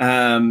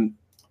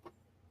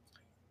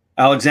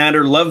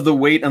 Alexander, love the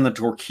weight on the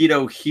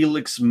Torqeedo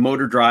Helix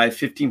motor drive,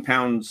 15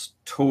 pounds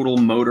total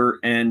motor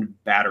and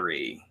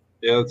battery.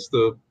 Yeah, it's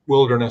the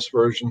Wilderness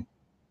version.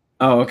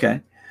 Oh,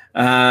 okay.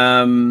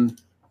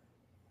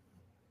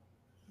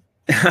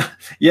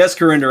 Yes,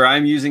 Corinder,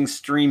 I'm using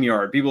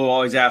StreamYard. People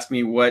always ask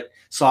me what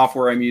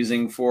software I'm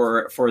using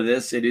for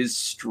this. It is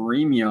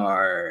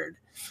StreamYard.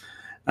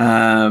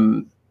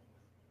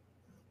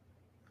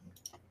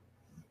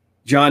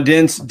 John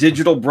Dent's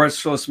digital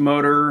brushless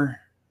motor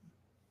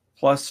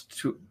plus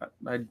two,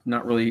 I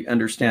not really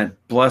understand,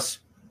 plus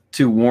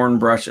to worn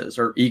brushes,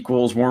 or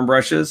equals worn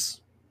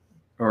brushes,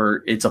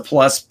 or it's a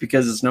plus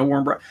because it's no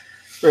worn brush.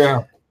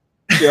 Yeah.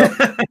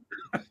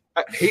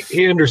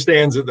 He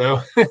understands it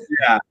though.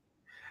 Yeah.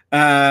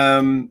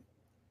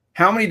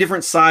 How many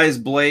different size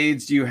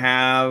blades do you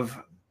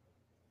have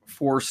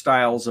for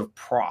styles of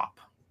prop?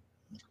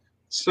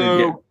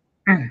 So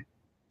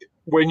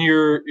when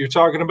you're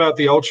talking about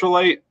the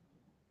ultralight,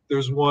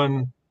 there's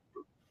one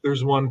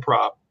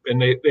prop, and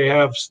they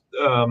have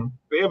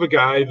a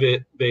guy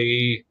that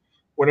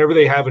whenever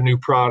they have a new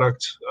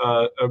product,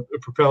 a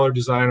propeller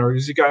designer,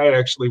 he's a guy that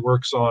actually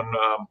works on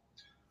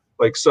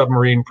like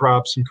submarine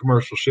props and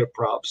commercial ship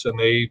props, and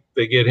they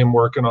get him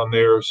working on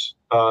theirs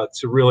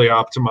to really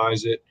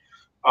optimize it.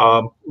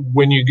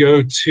 When you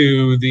go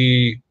to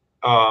the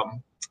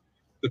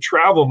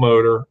travel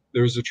motor,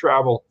 there's a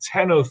Travel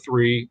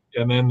 1003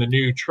 and then the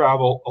new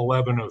Travel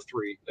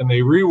 1103, and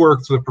they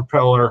reworked the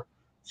propeller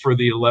for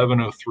the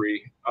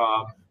 1103.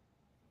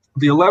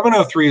 The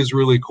 1103 is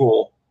really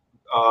cool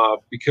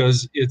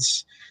because it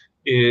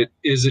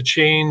is a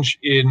change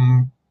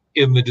in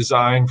the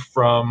design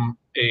from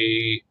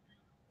its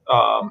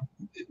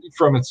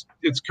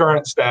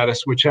current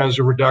status, which has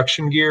a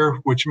reduction gear,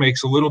 which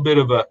makes a little bit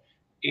of a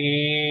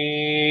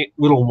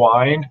little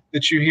whine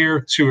that you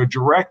hear, to a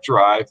direct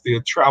drive.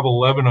 The Travel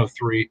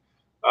 1103,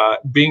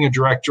 being a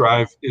direct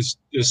drive, is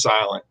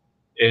silent,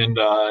 and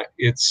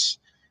it's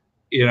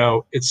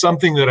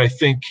something that I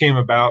think came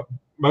about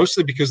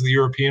mostly because of the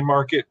European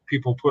market,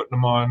 people putting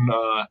them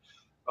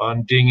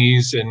on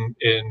dinghies and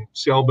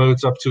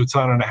sailboats up to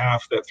 1.5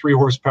 tons. That 3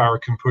 horsepower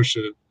can push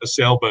a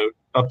sailboat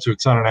up to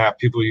 1.5 tons.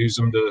 People use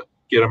them to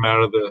get them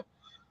out of the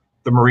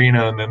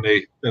marina, and then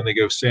they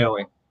go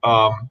sailing.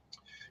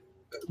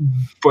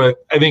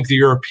 But I think the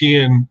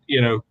European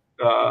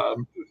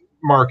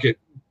market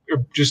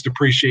just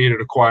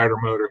appreciated a quieter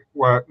motor.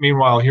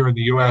 Meanwhile, here in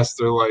the U.S.,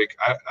 they're like,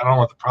 I don't know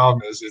what the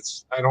problem is.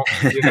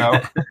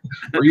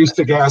 We're used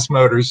to gas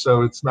motors,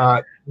 so it's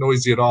not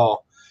noisy at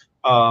all.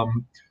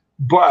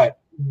 But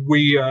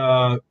we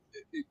are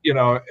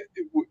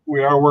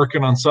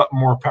working on something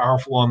more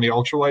powerful on the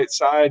ultralight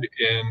side,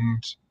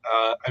 and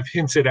I've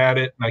hinted at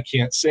it, and I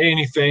can't say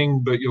anything,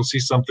 but you'll see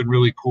something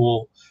really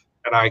cool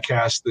at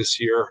ICAST this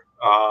year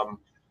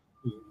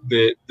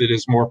that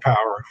is more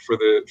power for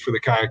the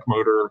kayak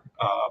motor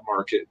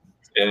market.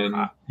 And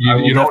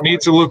you don't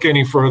need to look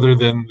any further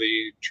than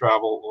the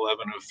travel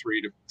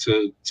 1103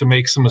 to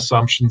make some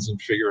assumptions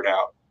and figure it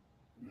out.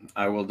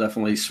 I will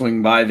definitely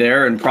swing by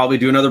there and probably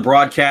do another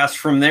broadcast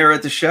from there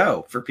at the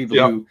show for people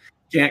who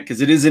can't,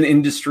 because it is an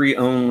industry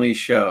only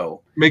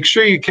show. Make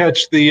sure you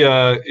catch the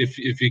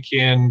if you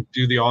can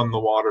do the on the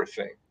water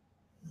thing.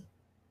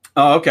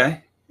 Oh,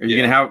 okay. Are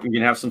you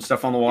gonna have some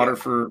stuff on the water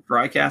for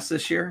ICAST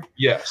this year?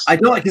 Yes. I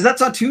don't, because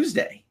that's on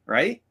Tuesday,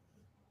 right?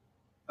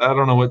 I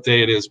don't know what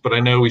day it is, but I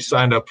know we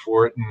signed up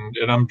for it,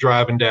 and I'm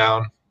driving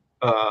down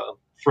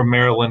from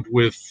Maryland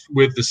with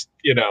this,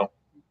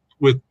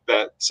 with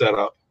that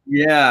setup.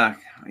 Yeah.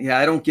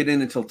 I don't get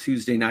in until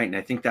Tuesday night, and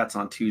I think that's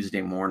on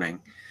Tuesday morning.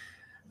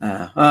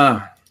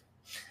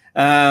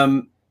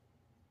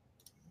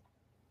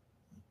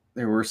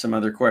 There were some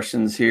other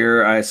questions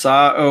here. I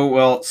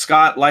saw,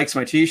 Scott likes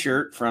my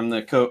t-shirt from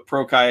the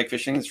Pro Kayak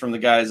Fishing. It's from the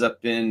guys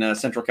up in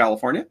Central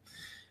California.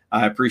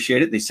 I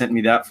appreciate it. They sent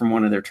me that from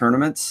one of their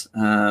tournaments.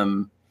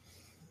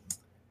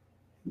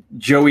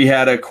 Joey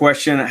had a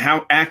question.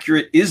 How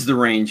accurate is the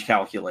range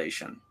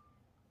calculation?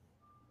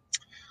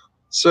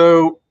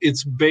 So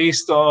it's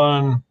based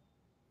on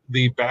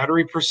the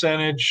battery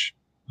percentage,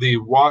 the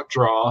watt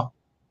draw,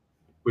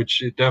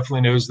 which it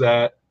definitely knows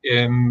that,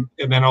 and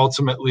then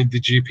ultimately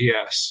the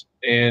GPS.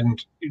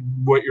 And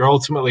what you're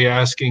ultimately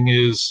asking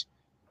is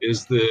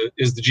the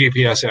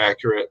GPS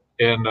accurate?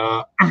 And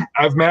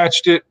I've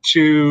matched it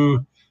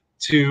to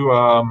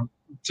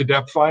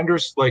depth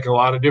finders, like a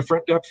lot of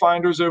different depth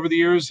finders over the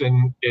years,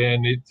 and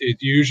it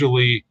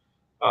usually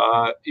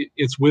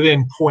it's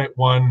within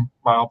 0.1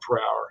 mile per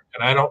hour.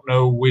 And I don't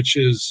know which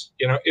is,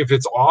 if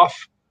it's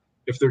off,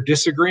 if they're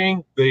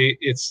disagreeing,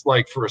 it's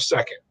like for a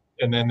second,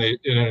 and then it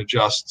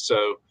adjusts.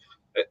 So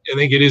I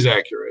think it is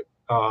accurate.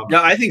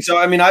 Yeah, I think so.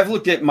 I mean, I've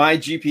looked at my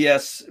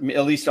GPS,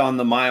 at least on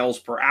the miles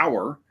per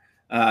hour,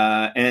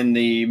 and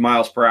the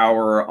miles per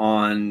hour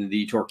on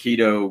the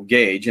Torqeedo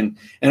gauge. And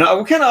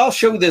I'll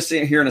show this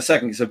here in a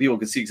second so people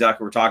can see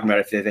exactly what we're talking about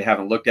if they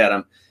haven't looked at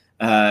them.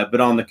 But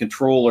on the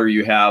controller,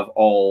 you have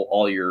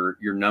all your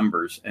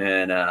numbers,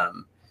 and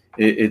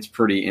it's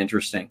pretty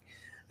interesting.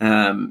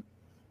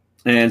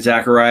 And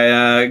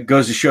Zachariah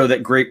goes to show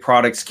that great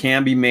products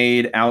can be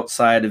made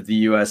outside of the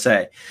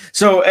USA.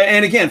 So,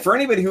 and again, for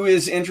anybody who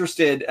is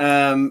interested,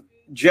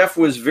 Jeff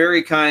was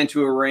very kind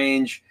to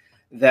arrange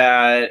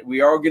that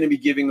we are going to be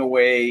giving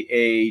away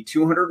a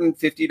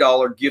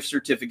 $250 gift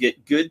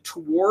certificate good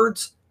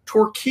towards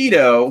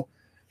Torqeedo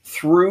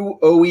through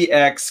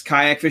OEX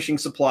Kayak Fishing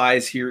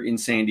Supplies here in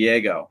San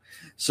Diego.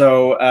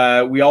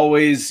 So we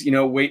always,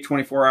 wait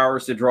 24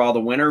 hours to draw the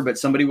winner, but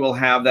somebody will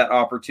have that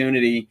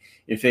opportunity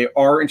if they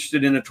are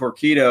interested in a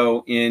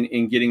Torqeedo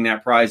in getting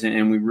that prize,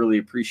 and we really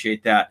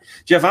appreciate that.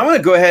 Jeff, I'm going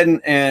to go ahead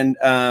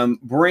and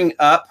bring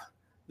up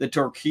the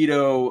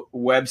Torqeedo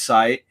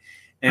website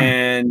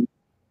and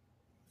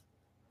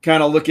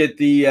kind of look at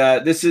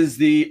the this is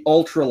the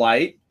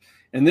ultralight,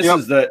 and this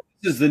is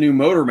the new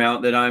motor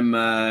mount that I'm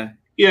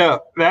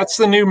that's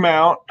the new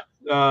mount.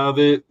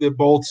 The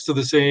bolts to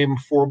the same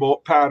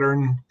 4-bolt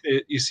pattern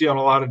you see on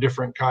a lot of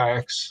different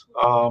kayaks.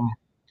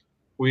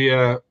 We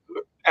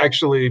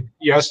actually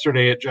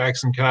yesterday at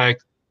Jackson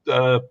Kayak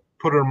put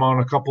them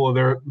on a couple of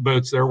their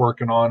boats they're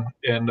working on,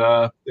 and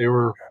they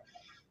were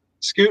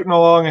scooting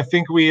along. I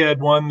think we had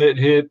one that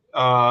hit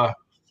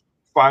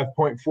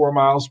 5.4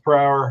 miles per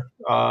hour.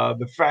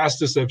 The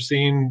fastest I've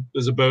seen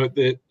was a boat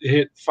that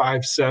hit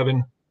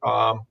 5.7.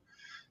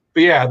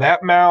 But yeah,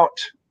 that mount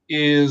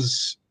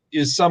is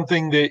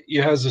something that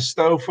has a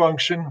stow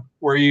function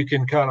where you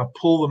can kind of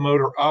pull the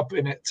motor up,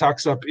 and it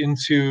tucks up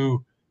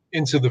into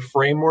the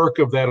framework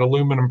of that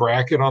aluminum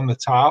bracket on the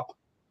top.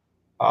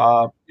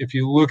 If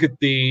you look at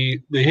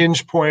the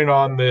hinge point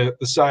on the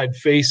side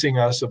facing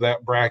us of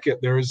that bracket,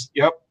 there's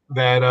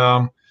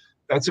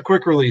that's a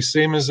quick release,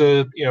 same as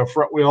a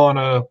front wheel on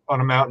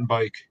a mountain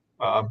bike.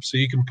 So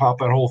you can pop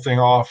that whole thing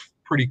off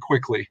pretty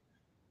quickly.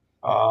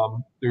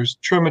 There's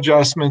trim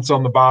adjustments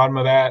on the bottom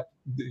of that.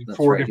 That's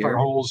 4 different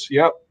holes.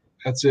 Yep,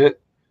 that's it.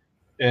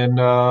 And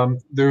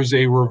there's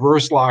a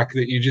reverse lock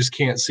that you just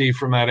can't see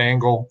from that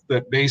angle.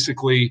 That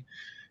basically,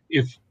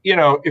 if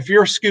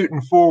you're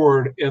scooting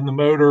forward and the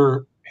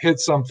motor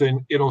hits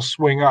something, it'll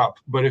swing up.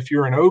 But if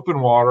you're in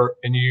open water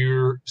and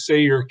you're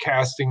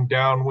casting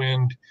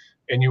downwind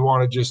and you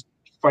want to just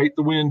fight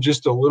the wind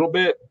just a little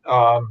bit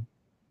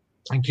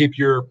and keep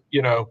your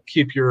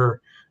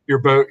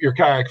boat, your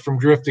kayak from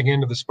drifting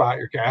into the spot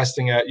you're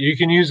casting at, you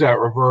can use that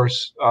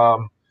reverse.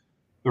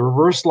 The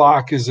reverse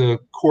lock is a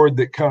cord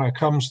that kind of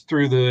comes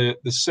through the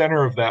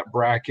center of that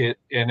bracket,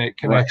 and it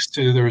connects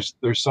to there's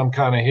some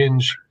kind of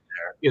hinge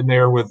in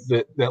there with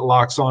that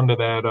locks onto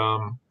that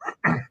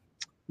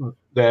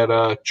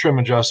that trim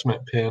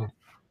adjustment pin.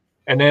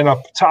 And then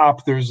up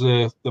top there's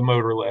the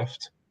motor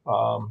lift.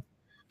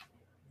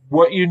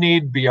 What you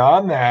need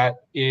beyond that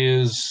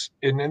is,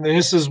 and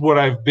this is what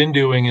I've been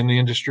doing in the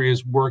industry,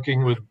 is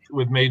working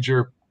with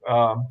major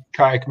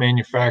kayak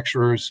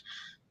manufacturers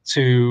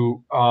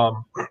to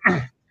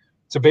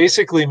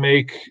basically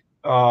make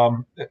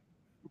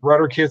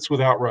rudder kits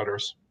without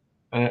rudders.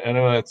 I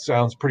know that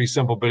sounds pretty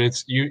simple, but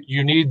it's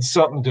you need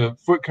something to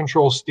foot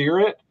control steer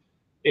it.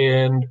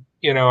 And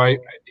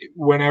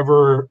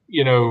whenever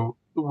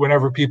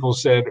people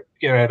said,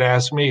 had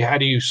asked me, how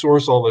do you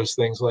source all those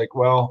things? Like,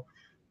 well,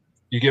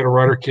 you get a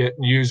rudder kit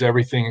and use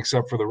everything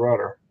except for the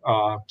rudder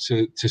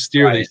to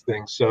steer Right. these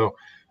things. So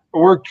I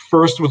worked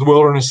first with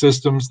Wilderness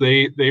Systems.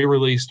 They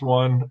released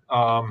one.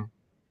 I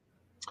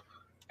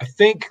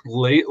think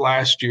late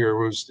last year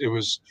it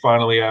was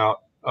finally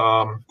out.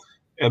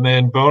 And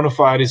then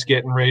Bonafide is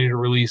getting ready to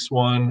release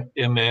one.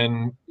 And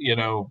then,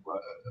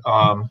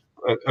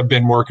 I've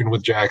been working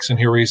with Jackson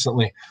here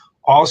recently.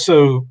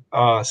 Also,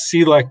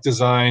 Select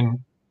Design,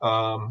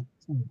 Ryan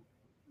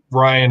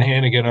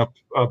Hannigan up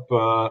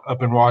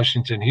in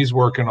Washington. He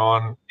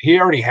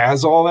already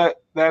has all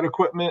that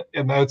equipment,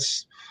 and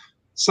that's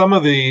some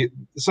of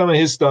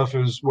his stuff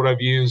is what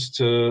I've used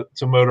to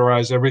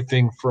motorize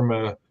everything from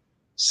a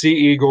Sea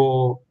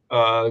Eagle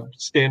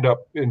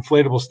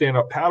inflatable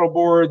stand-up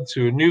paddleboard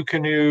to a new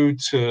canoe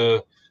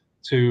to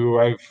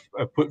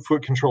I've put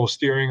foot control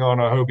steering on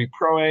a Hobie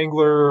Pro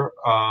Angler.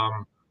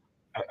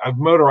 I've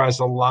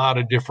motorized a lot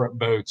of different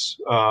boats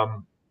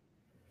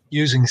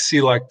using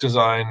Select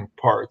Design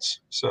parts.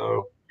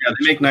 So yeah,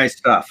 they make nice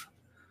stuff.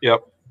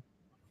 Yep.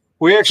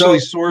 We actually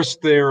sourced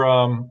their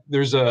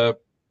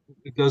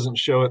it doesn't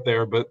show it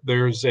there, but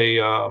there's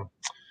a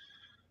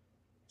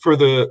for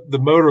the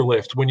motor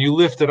lift, when you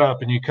lift it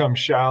up and you come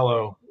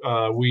shallow,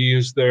 we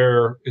use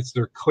their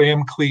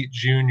Clam Cleat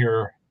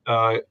Junior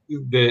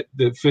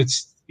that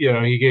fits.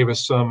 He gave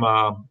us some.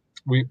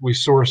 We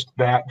sourced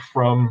that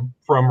from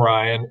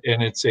Ryan,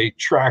 and it's a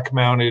track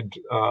mounted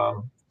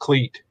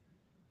cleat.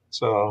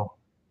 So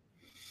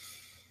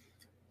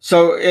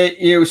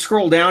you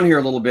scroll down here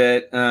a little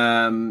bit.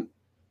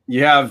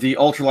 You have the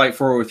ultralight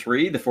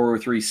 403, the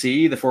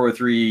 403C, the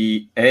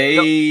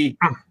 403A,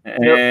 yep.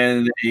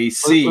 and the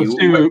C.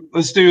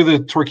 Let's do the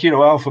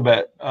Torqeedo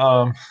alphabet.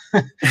 The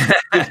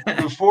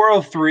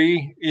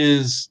 403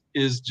 is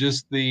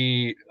just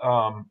it's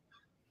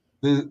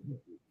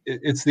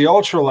the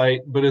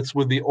ultralight, but it's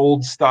with the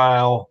old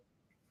style.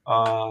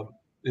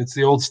 It's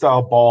the old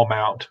style ball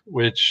mount,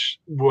 which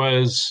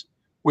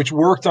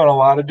worked on a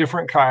lot of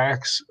different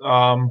kayaks,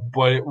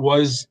 but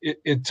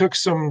it took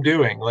some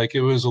doing. Like,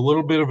 it was a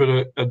little bit of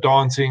a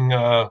daunting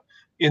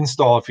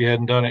install if you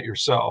hadn't done it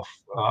yourself.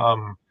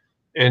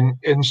 And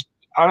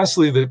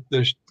honestly, the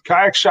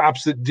kayak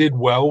shops that did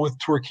well with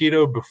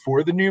Torqeedo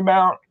before the new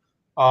mount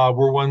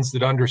were ones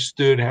that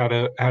understood how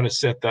to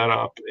set that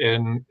up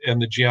and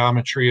the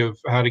geometry of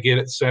how to get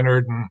it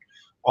centered and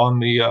on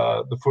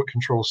the foot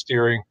control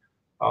steering.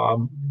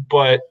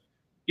 But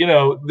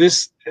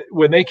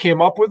when they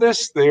came up with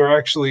this, they were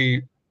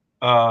actually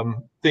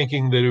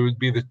thinking that it would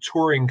be the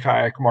touring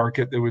kayak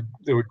market that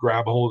would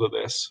grab hold of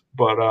this.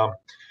 But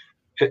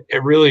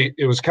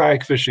it was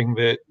kayak fishing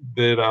that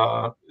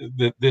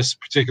this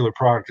particular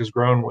product is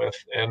grown with,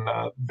 and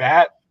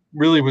that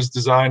really was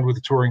designed with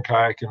the touring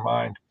kayak in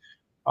mind.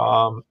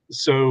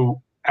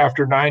 So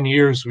after 9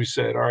 years, we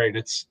said, all right,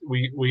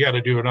 we got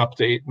to do an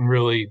update and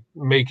really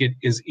make it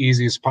as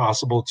easy as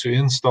possible to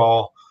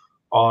install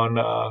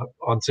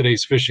on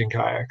today's fishing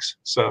kayaks.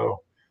 So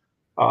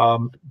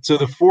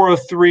the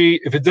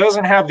 403, if it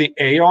doesn't have the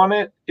A on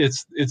it,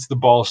 it's the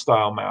ball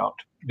style mount.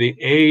 The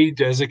A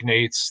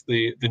designates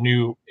the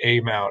new A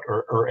mount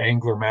or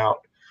angler mount.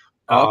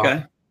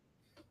 Okay.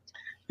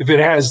 If it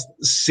has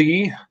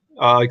C,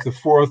 like the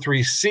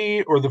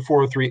 403C or the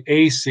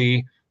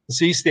 403AC, the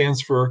C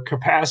stands for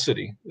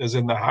capacity, as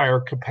in the higher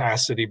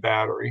capacity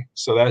battery.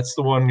 So that's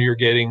the one you're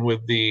getting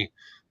with the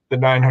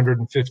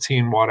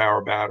 915 watt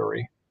hour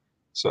battery.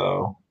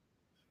 So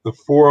the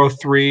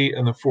 403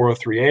 and the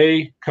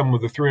 403A come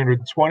with a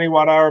 320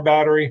 watt hour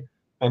battery,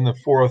 and the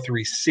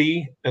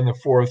 403C and the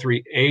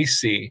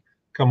 403AC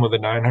come with a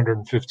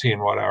 915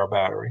 watt hour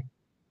battery.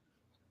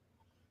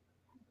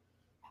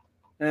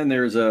 And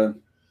there's a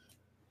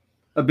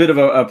bit of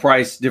a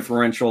price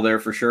differential there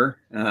for sure.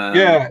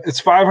 Yeah,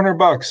 it's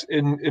 $500,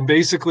 and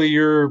basically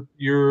you're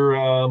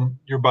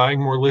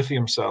buying more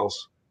lithium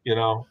cells.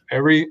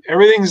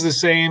 Everything's the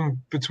same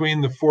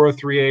between the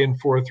 403A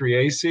and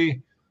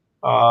 403AC,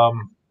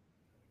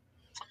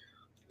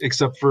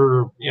 except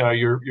for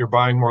you're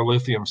buying more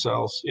lithium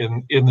cells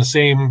in the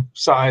same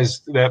size.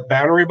 That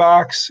battery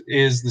box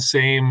is the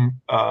same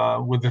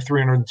with the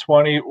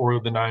 320 or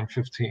the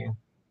 915.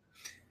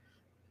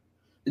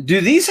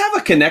 Do these have a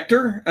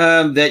connector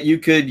that you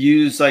could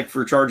use, like,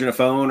 for charging a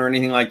phone or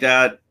anything like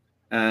that?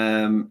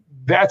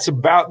 That's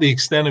about the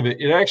extent of it.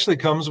 It actually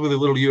comes with a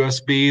little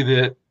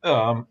USB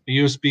a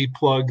USB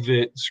plug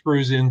that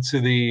screws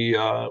into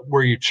the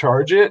where you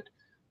charge it.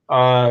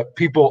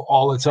 People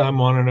all the time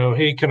want to know,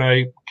 hey, can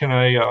I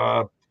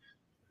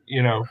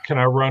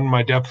run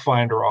my depth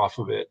finder off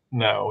of it?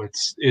 No,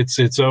 it's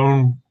its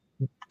own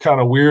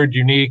kind of weird,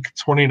 unique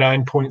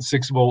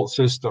 29.6 volt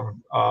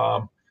system.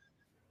 I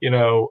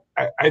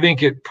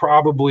think it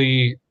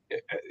probably,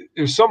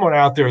 there's someone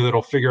out there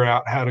that'll figure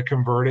out how to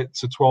convert it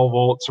to 12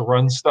 volt to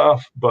run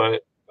stuff.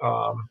 But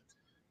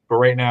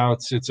right now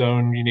it's its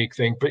own unique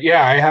thing. But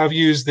yeah, I have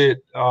used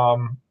it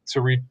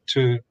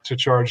to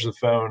charge the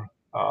phone.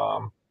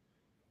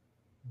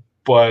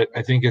 But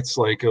I think it's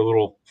like a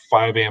little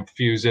 5 amp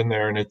fuse in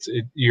there, and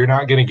you're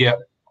not going to get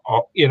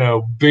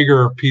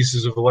bigger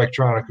pieces of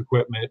electronic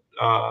equipment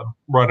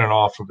running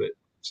off of it.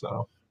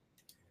 So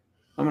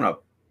I'm gonna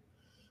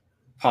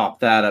pop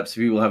that up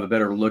so people have a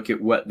better look at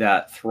what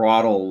that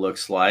throttle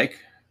looks like,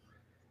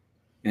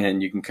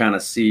 and you can kind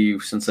of see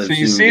since I've so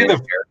you see the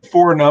here.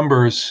 4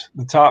 numbers.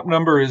 The top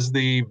number is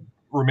the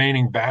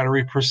remaining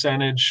battery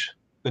percentage.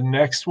 The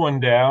next one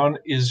down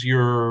is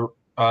your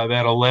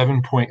that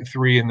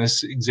 11.3 in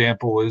this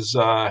example is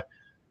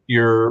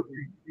your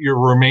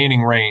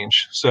remaining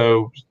range.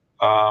 So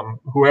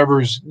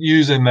whoever's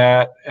using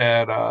that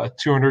at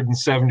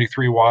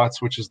 273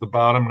 watts, which is the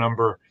bottom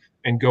number,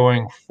 and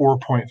going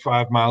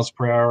 4.5 miles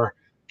per hour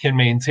can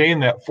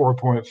maintain that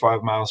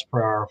 4.5 miles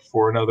per hour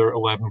for another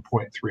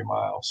 11.3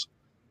 miles.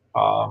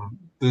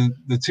 The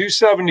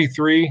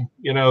 273,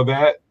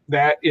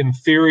 that in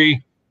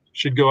theory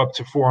should go up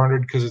to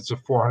 400 because it's a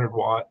 400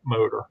 watt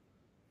motor.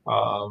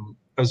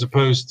 As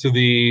opposed to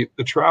the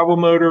travel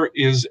motor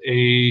is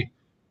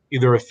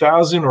either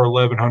 1,000 or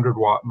 1,100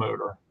 watt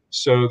motor.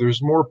 So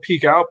there's more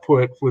peak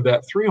output with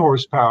that 3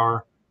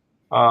 horsepower,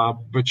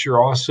 but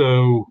you're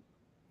also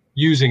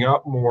using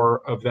up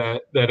more of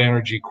that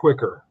energy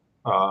quicker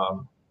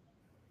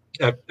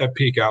at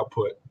peak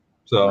output.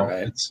 So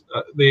right. It's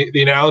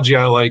the analogy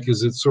I like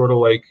is it's sort of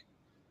like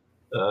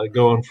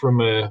going from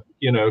a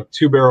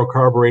 2-barrel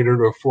carburetor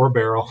to a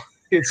 4-barrel.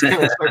 It's going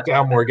to suck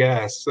down more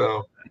gas.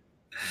 So.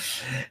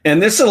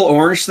 And this little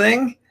orange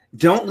thing,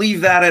 don't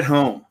leave that at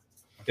home.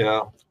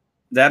 Yeah,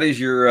 that is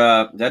your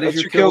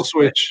that's your kill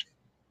switch.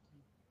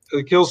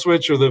 The kill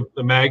switch or the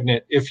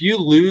magnet. If you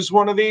lose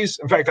one of these,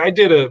 in fact, I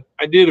did a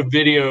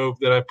video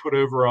that I put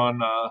over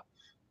on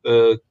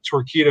the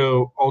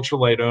Torqeedo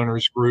Ultralight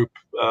Owners group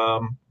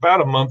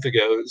about a month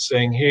ago,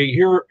 saying, "Hey,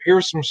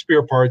 here's some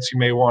spare parts you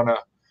may want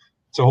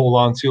to hold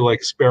on to,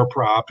 like spare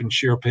prop and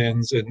shear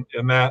pins, and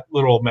that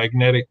little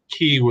magnetic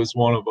key was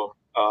one of them."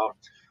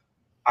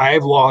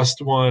 I've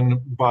lost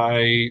one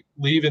by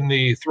leaving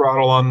the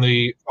throttle on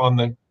the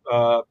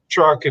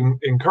truck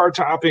and car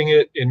topping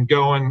it and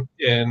going,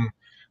 and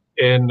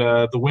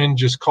the wind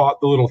just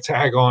caught the little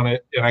tag on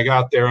it, and I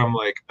got there. I'm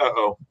like,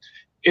 uh-oh.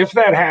 If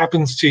that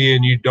happens to you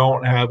and you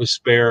don't have a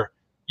spare,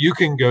 you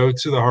can go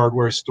to the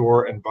hardware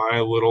store and buy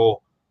a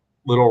little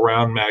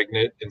round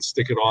magnet and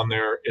stick it on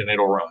there, and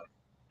it'll run.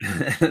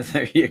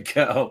 There you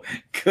go.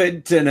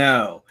 Good to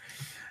know.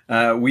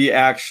 We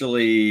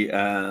actually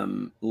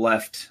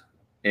left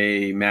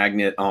a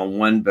magnet on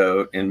one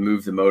boat and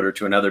moved the motor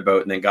to another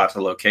boat, and then got to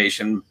the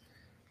location,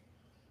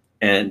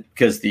 and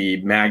because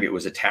the magnet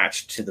was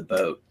attached to the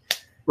boat,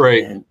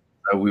 right? And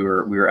we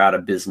were out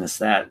of business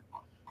that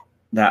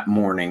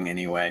morning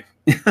anyway.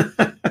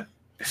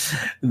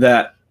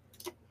 That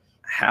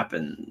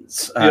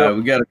happens. Yep.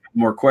 We got a couple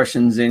more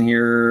questions in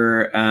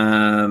here.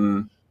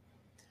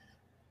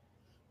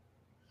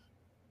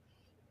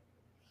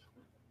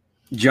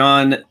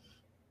 John,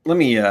 let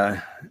me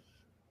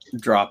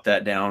drop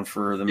that down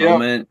for the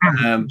moment.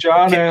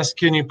 John asked,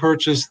 can you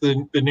purchase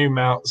the new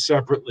mount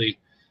separately?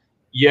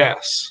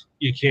 Yes,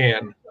 you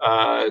can.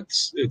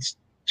 It's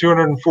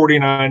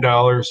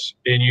 $249,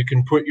 and you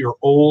can put your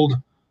old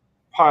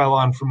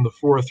pylon from the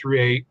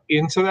 438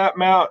 into that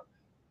mount.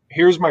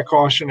 Here's my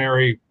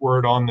cautionary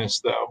word on this,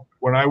 though.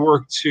 When I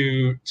worked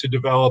to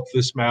develop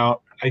this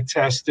mount, I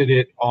tested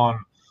it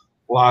on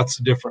lots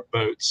of different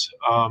boats.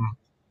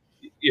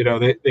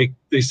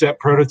 They set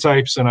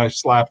prototypes, and I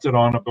slapped it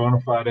on a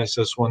Bonafide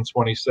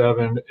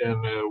SS127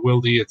 and a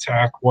Wilde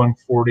Attack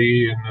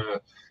 140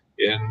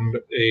 and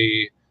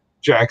a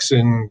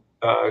Jackson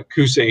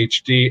Coosa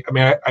HD. I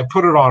mean, I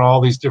put it on all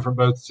these different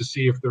boats to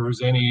see if there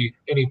was any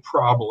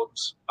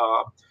problems.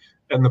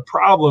 And the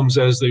problems,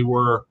 as they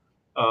were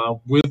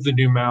with the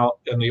new mount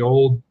and the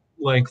old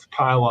length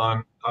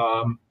pylon,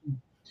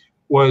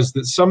 was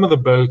that some of the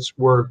boats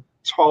were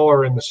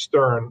taller in the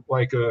stern,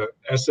 like a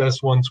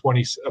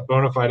SS120, a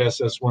Bonafide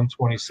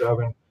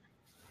SS127.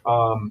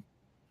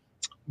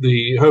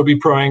 The Hobie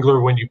Pro Angler,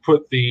 when you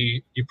put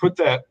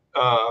that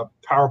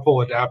power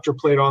pole adapter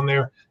plate on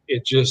there,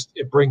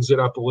 it brings it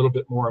up a little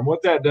bit more. And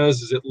what that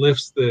does is it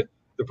lifts the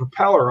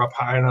propeller up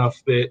high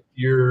enough that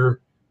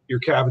you're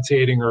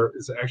cavitating, or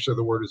is actually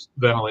the word is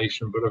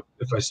ventilation. But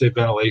if I say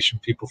ventilation,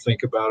 people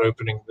think about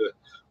opening the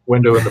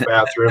window in the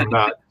bathroom,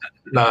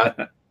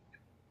 not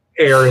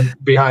air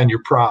behind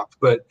your prop.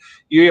 But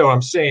you know what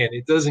I'm saying,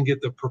 it doesn't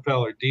get the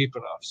propeller deep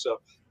enough. So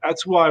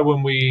that's why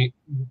when we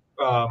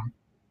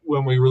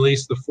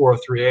released the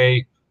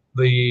 403A,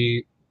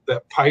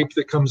 that pipe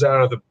that comes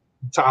out of the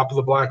top of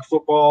the black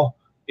football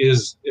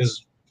is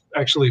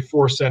actually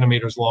 4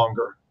 centimeters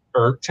longer,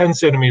 or 10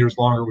 centimeters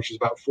longer, which is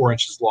about 4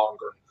 inches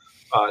longer.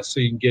 So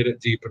you can get it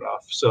deep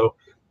enough. So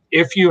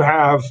if you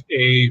have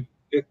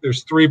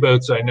there's 3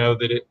 boats I know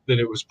that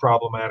it was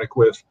problematic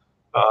with.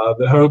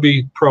 The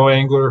Hobie Pro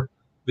Angler,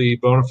 the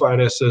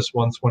Bonafide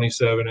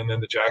SS127, and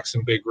then the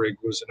Jackson Big Rig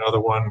was another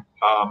one.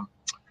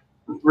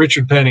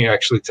 Richard Penny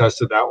actually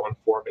tested that one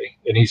for me,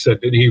 and he said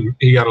that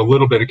he got a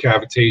little bit of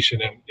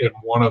cavitation in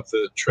one of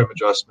the trim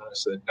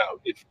adjustments. I said, no,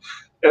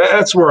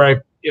 that's where I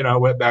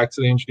went back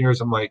to the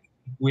engineers. I'm like,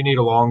 we need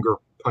a longer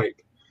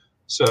pipe.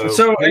 So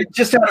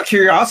just out of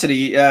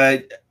curiosity,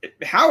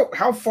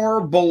 how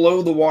far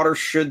below the water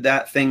should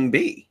that thing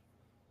be?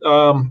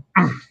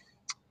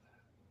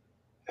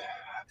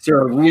 Is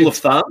there a rule of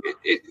thumb?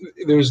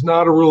 There's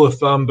not a rule of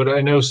thumb, but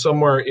I know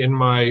somewhere in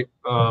my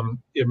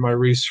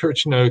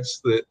research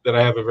notes that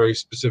I have a very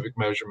specific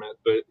measurement,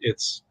 but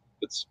it's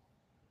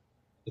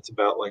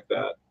about like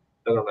that.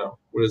 I don't know.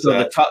 What is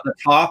that? The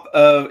top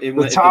of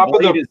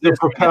the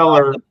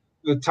propeller,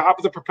 the top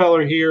of the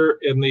propeller here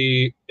in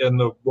the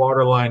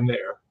water line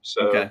there.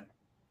 So okay.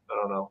 I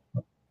don't know.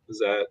 Is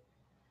that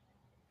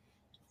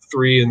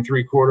 3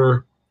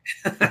 3/4,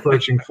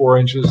 approaching 4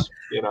 inches?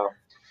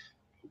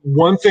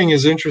 One thing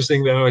is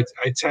interesting though. I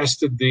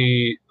tested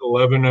the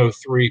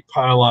 1103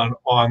 pylon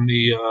on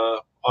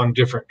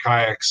different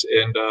kayaks,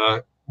 and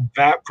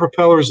that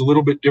propeller is a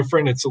little bit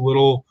different.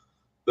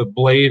 The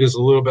blade is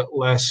a little bit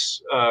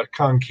less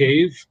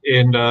concave,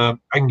 and I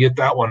can get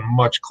that one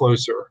much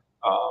closer,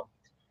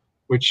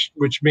 which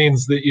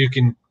means that you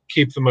can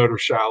keep the motor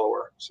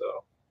shallower. So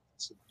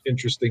it's an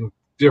interesting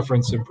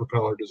difference in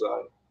propeller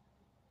design.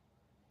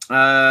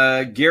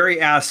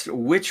 Gary asked,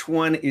 which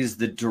one is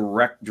the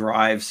direct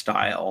drive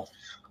style?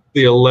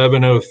 The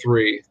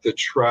 1103, the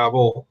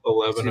Travel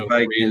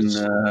 1103.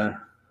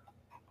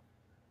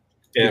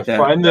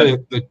 Find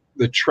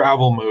the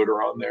Travel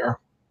motor on there,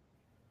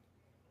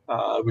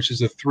 which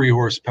is a 3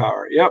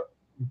 horsepower. Yep.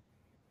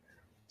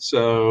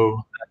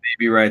 So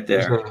maybe right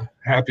there. There's a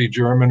happy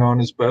German on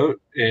his boat,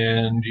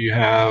 and you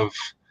have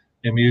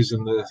him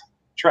using the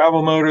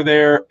Travel motor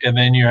there, and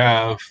then you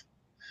have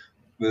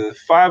the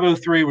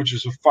 503, which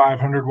is a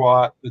 500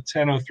 watt, the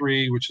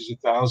 1003, which is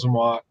 1,000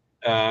 watt,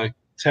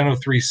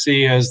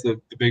 1003C has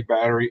the big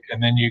battery,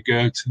 and then you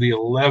go to the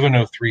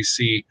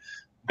 1103C,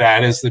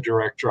 that is the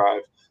direct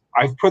drive.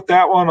 I've put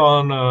that one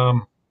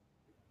on,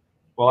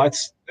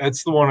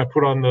 that's the one I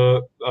put on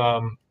the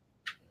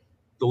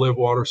Live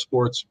Water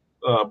Sports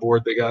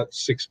board. They got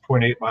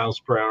 6.8 miles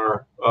per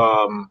hour.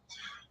 I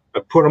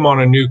put them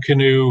on a new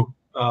canoe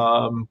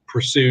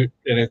Pursuit,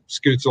 and it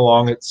scoots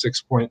along at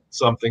 6 point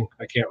something.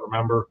 I can't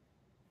remember.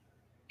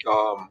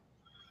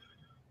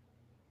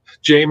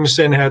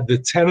 Jameson had the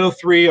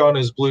 1003 on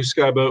his Blue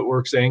Sky Boat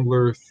Works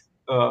Angler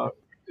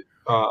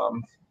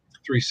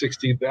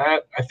 360.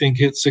 That I think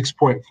hit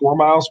 6.4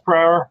 miles per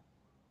hour.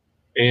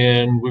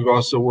 And we've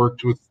also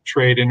worked with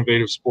Trade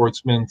Innovative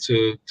Sportsman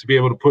to be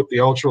able to put the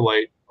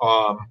ultralight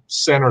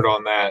centered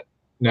on that.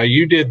 Now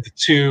you did the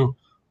 2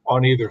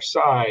 on either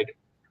side.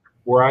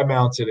 Where I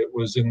mounted it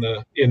was in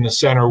the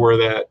center, where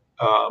that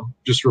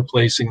just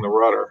replacing the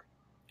rudder.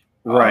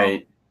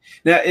 Right.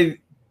 Now,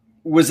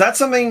 was that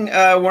something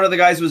one of the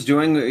guys was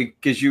doing,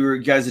 because you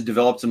guys had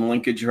developed some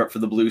linkage for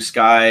the Blue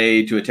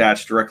Sky to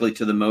attach directly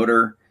to the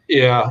motor?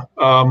 Yeah.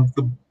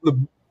 The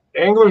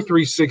Angler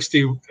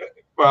 360.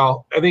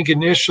 Well, I think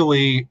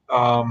initially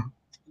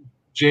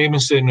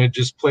Jameson had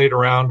just played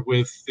around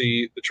with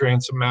the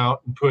transom mount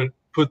and put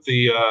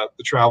the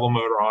Travel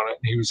motor on it,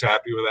 and he was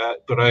happy with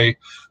that. But I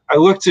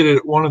looked at it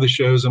at one of the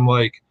shows. I'm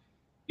like,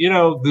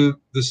 the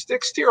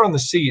stick steer on the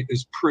seat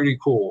is pretty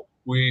cool.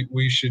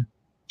 We should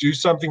do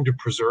something to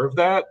preserve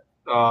that,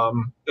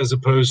 as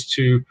opposed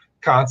to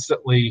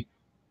constantly,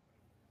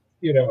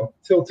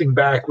 tilting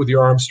back with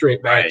your arm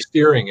straight back, right,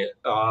 steering it.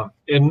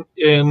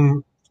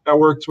 And I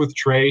worked with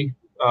Trey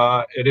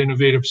at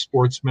Innovative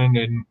Sportsman,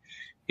 and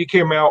he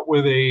came out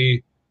with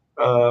a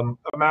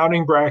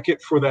mounting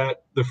bracket for the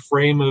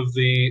frame of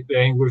the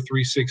Angler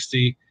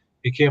 360.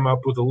 He came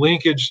up with a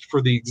linkage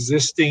for the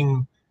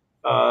existing,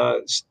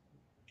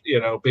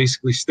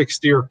 basically stick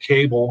steer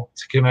cable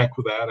to connect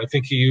with that. I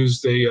think he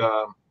used he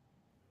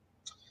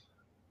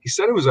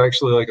said it was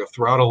actually like a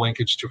throttle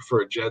linkage for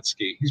a jet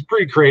ski. He's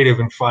pretty creative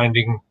in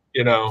finding,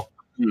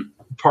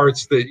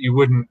 parts that you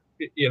wouldn't,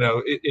 in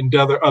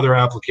other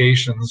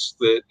applications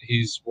that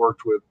he's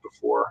worked with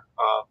before.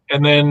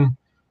 And then,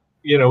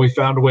 we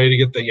found a way to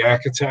get the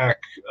Yak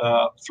Attack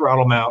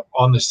throttle mount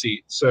on the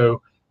seat.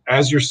 So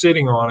as you're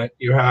sitting on it,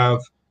 you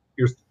have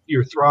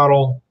your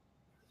throttle,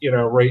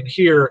 right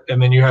here,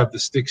 and then you have the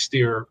stick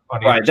steer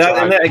on either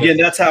side. Again,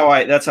 that's how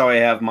I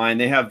have mine.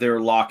 They have their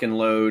lock and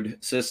load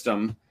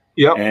system.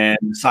 Yep. And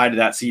the side of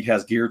that seat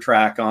has gear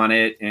track on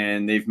it,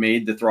 and they've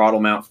made the throttle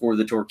mount for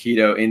the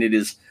Torqeedo. And it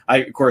is,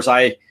 I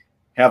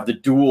have the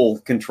dual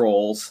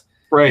controls,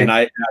 right? And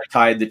I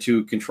tied the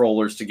 2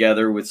 controllers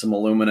together with some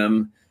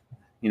aluminum,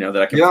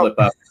 that I can flip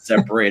up and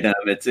separate them.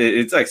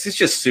 It's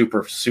just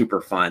super,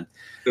 super fun.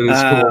 It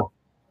is cool.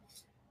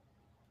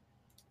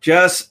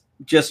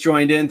 Just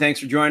joined in. Thanks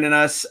for joining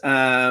us.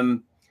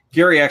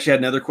 Gary actually had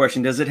another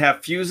question. Does it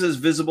have fuses,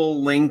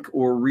 visible link,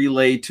 or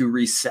relay to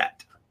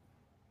reset?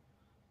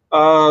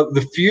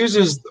 The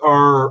fuses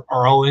are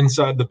all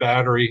inside the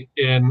battery,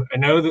 and I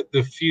know that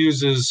the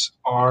fuses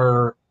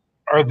are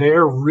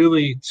there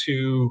really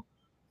to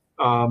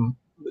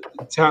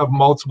have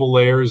multiple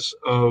layers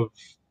of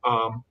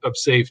of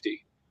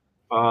safety.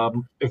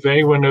 If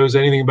anyone knows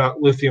anything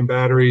about lithium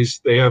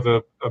batteries, they have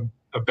a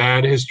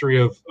bad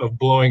history of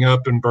blowing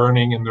up and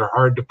burning, and they're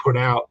hard to put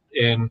out.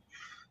 And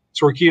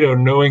Torqeedo,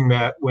 knowing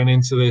that, went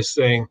into this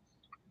saying,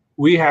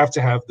 we have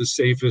to have the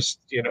safest,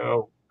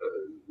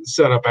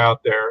 setup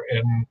out there,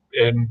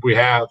 and we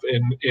have,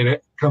 and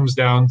it comes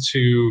down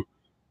to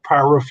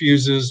pyro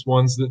fuses,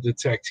 ones that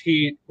detect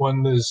heat,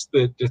 ones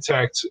that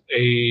detect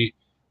a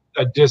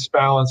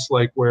disbalance,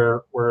 like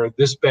where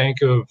this bank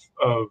of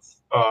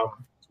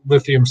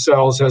lithium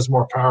cells has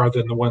more power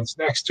than the ones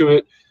next to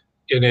it,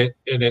 and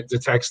it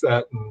detects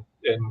that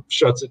and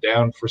shuts it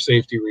down for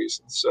safety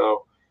reasons.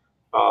 So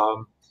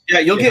yeah,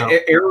 you'll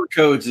get error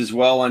codes as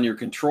well on your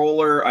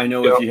controller. I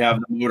know if you have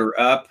the motor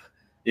up,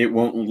 it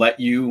won't let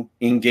you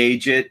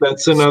engage it.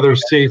 That's another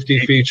safety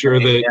feature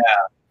that,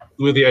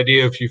 with the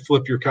idea, if you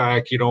flip your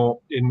kayak, you don't,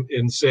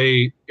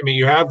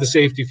 you have the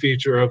safety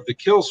feature of the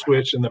kill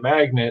switch and the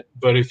magnet,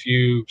 but if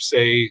you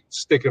say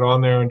stick it on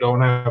there and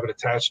don't have it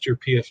attached to your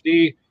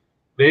PFD,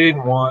 they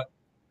didn't want,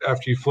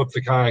 after you flip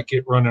the kayak,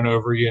 it running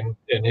over you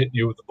and hitting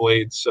you with the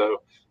blades.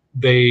 So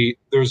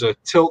there's a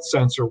tilt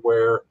sensor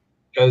where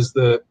as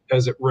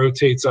it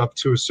rotates up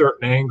to a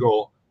certain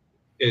angle,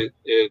 it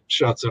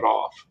shuts it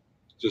off,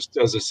 just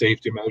as a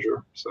safety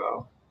measure.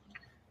 So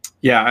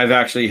yeah, I've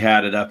actually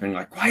had it up and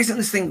like, why isn't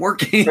this thing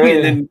working?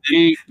 Hey, and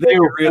they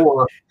were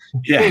 4.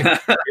 Yeah.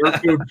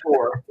 Code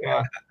 4.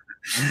 Yeah.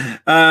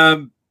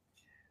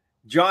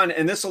 John,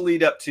 and this will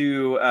lead up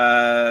to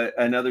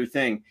another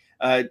thing.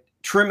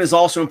 Trim is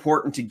also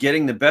important to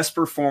getting the best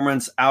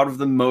performance out of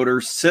the motor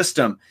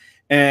system.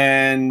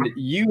 And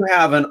you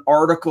have an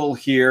article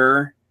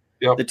here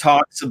that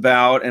talks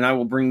about, and I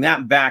will bring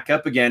that back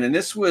up again. And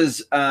this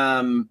was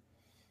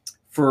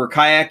for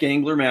Kayak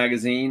Angler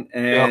magazine.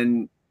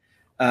 And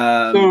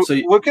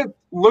so look at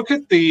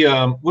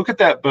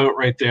that boat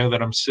right there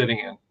that I'm sitting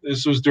in.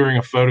 This was during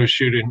a photo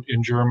shoot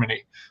in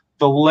Germany.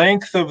 The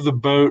length of the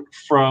boat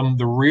from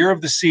the rear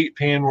of the seat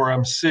pan where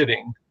I'm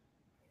sitting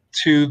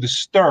to the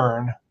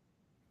stern,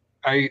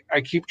 I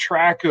keep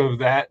track of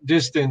that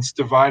distance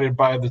divided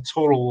by the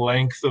total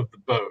length of the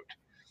boat.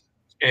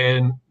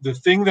 And the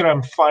thing that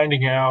I'm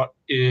finding out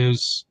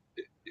is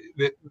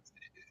the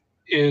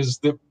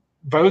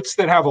boats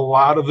that have a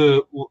lot of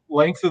the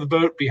length of the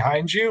boat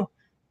behind you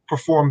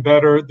perform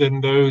better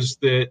than those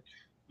that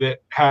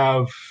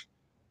have,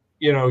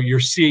 your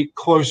seat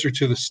closer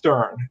to the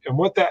stern. And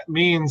what that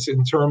means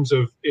in terms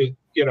of it,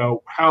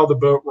 how the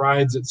boat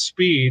rides at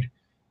speed,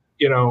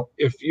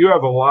 if you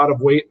have a lot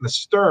of weight in the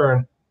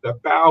stern, the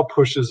bow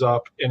pushes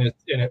up and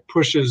it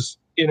pushes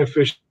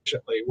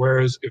inefficiently.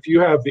 Whereas if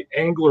you have the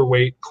angler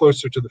weight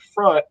closer to the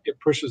front, it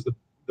pushes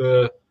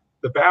the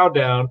bow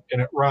down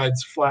and it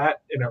rides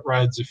flat and it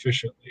rides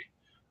efficiently.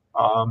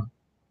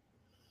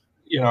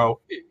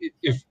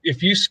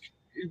 If you,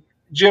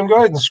 Jim, go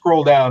ahead and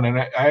scroll down, and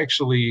I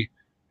actually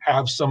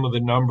have some of the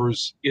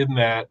numbers in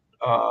that,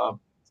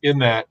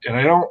 and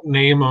I don't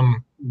name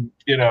them,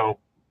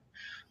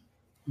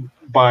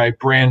 by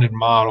brand and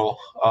model,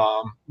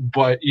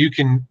 but you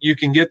can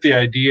get the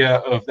idea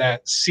of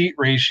that seat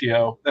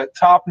ratio. That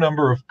top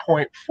number of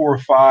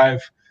 0.45,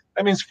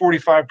 that means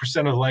 45%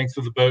 of the length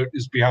of the boat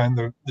is behind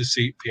the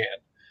seat pan,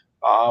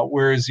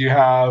 whereas you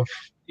have,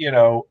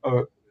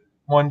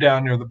 one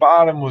down near the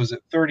bottom was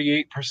at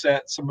 38%.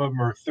 Some of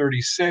them are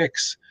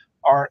 36,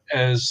 aren't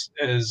as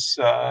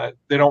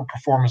they don't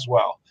perform as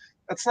well.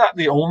 That's not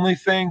the only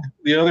thing.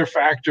 The other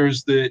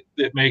factors that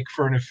make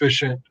for an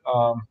efficient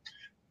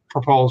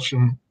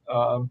propulsion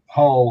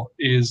hull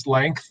is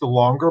length. The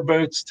longer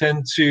boats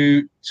tend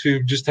to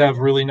just have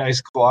really nice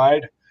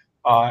glide,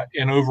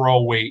 and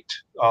overall weight.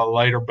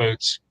 Lighter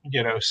boats,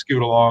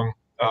 scoot along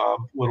a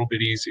little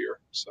bit easier.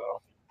 So.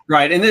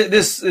 Right, and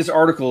this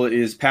article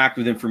is packed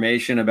with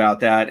information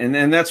about that,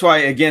 and that's why,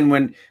 again,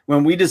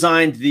 when we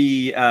designed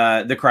the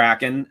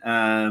Kraken,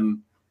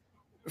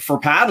 for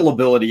paddle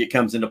ability, it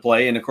comes into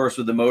play, and of course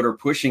with the motor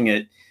pushing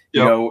it,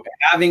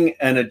 having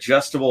an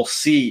adjustable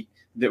seat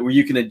where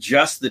you can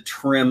adjust the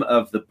trim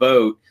of the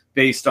boat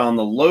based on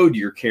the load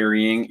you're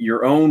carrying,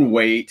 your own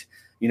weight.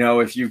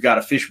 If you've got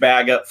a fish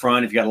bag up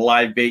front, if you've got a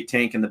live bait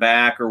tank in the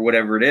back, or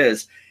whatever it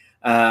is.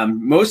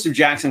 Most of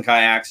Jackson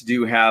kayaks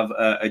do have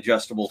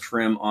adjustable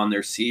trim on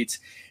their seats.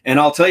 And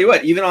I'll tell you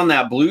what, even on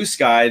that Blue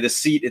Sky, the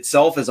seat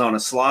itself is on a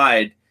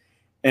slide,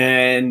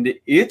 and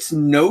it's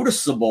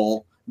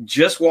noticeable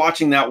just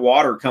watching that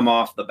water come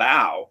off the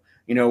bow,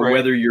 right.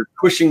 Whether you're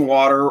pushing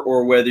water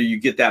or whether you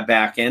get that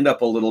back end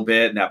up a little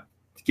bit and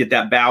get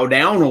that bow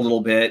down a little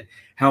bit,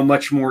 how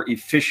much more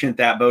efficient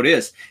that boat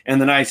is.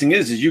 And the nice thing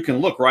is you can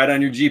look right on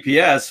your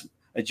GPS,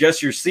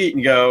 adjust your seat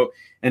and go,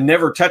 and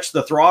never touch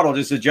the throttle,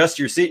 just adjust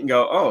your seat and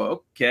go,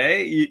 oh,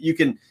 okay. You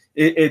can,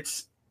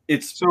 it's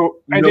so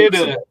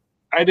noticeable.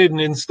 I did an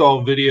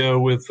install video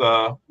with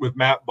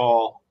Matt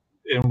Ball,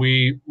 and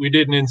we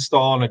did an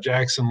install on a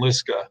Jackson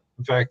Liska.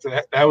 In fact,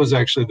 that was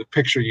actually the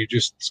picture you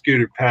just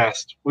scooted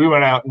past. We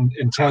went out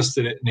and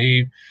tested it, and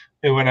he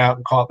went out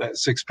and caught that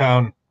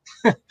 6-pound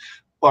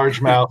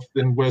largemouth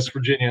in West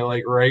Virginia,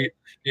 like right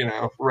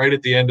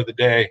at the end of the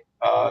day.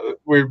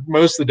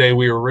 Most of the day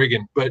we were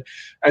rigging, but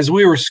as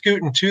we were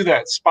scooting to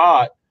that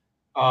spot,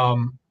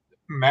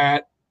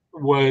 Matt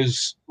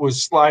was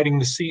sliding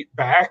the seat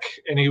back,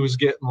 and he was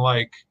getting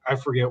like, I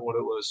forget what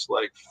it was,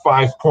 like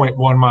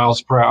 5.1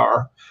 miles per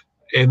hour,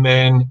 and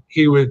then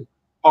he would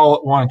all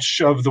at once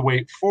shove the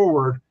weight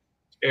forward,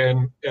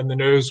 and the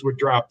nose would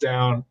drop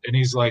down, and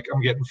he's like,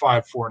 I'm getting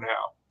 5.4 now.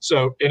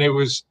 So, and it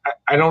was,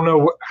 I don't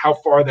know how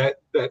far that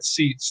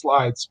seat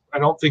slides. I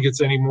don't think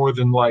it's any more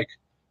than like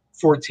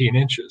 14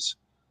 inches.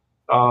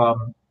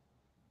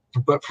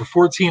 But for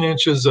 14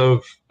 inches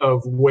of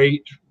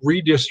weight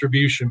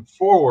redistribution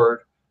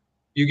forward,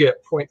 you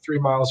get 0.3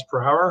 miles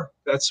per hour.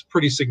 That's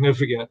pretty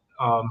significant.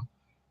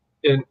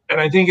 And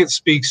I think it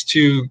speaks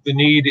to the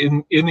need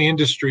in the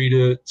industry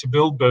to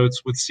build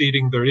boats with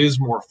seating that is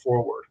more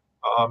forward.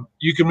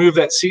 You can move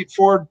that seat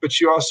forward, but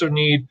you also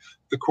need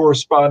the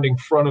corresponding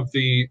front of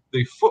the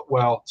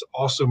footwell to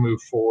also move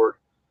forward.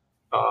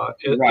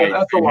 And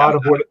that's a lot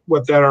of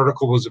what that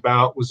article was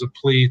about, was a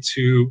plea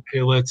to,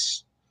 hey,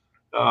 let's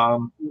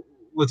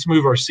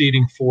move our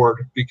seating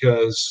forward,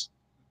 because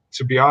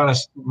to be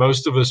honest,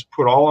 most of us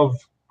put all of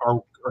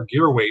our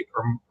gear weight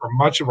or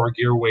much of our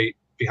gear weight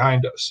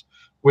behind us,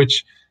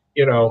 which,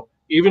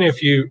 even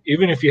if you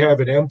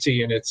have it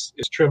empty and it's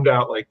trimmed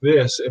out like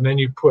this, and then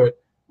you put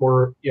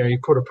you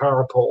put a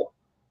power pole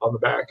on the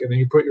back, and then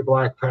you put your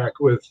black pack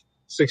with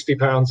 60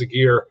 pounds of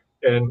gear,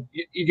 and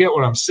you get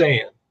what I'm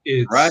saying.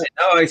 It's right.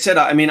 No,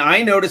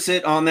 I notice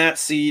it on that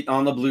seat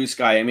on the Blue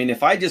Sky. I mean,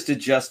 if I just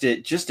adjust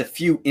it just a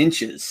few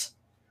inches,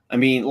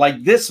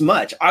 like this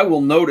much, I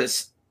will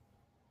notice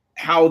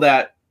how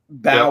that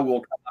bow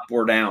will come up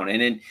or down.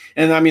 And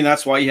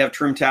that's why you have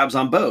trim tabs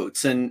on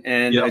boats and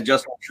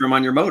adjustable trim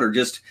on your motor,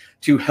 just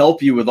to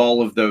help you with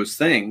all of those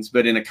things.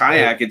 But in a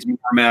kayak, it's more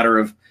a matter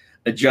of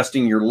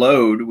adjusting your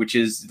load, which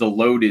is the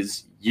load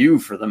is you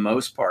for the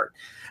most part.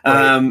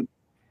 Right.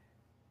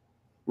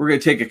 We're going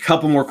to take a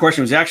couple more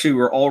questions. Actually,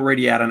 we're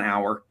already at an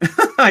hour.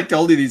 I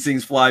told you these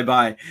things fly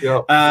by.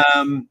 Yep.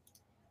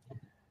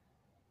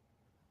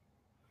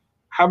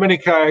 How many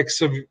kayaks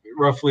have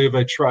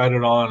I tried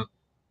it on?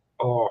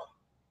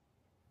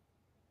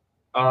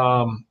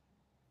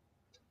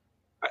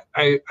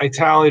 I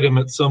tallied them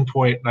at some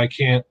point, and I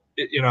can't,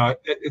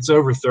 it's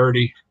over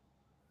 30.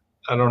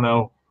 I don't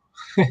know.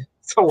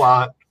 It's a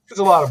lot. It's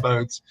a lot of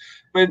boats.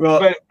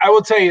 But I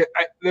will tell you,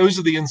 those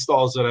are the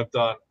installs that I've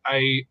done.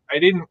 I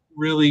didn't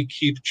really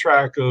keep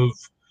track of,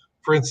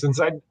 for instance,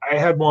 I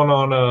had one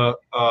on a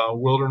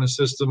Wilderness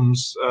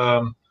Systems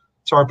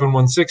Tarpon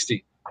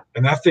 160,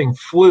 and that thing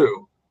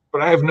flew,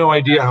 but I have no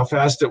idea how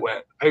fast it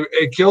went.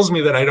 It kills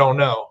me that I don't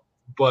know,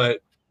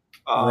 but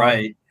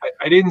right.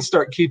 I didn't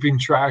start keeping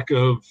track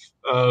of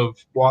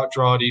watt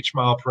draw at each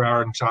mile per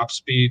hour and top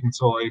speed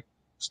until I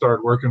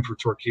started working for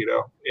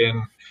Torqeedo.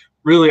 And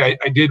really,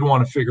 I did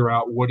want to figure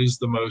out what is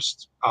the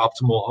most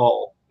optimal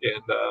hull.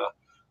 And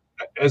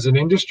as an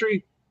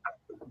industry,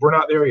 we're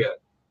not there yet.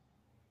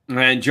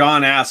 And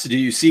John asks, do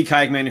you see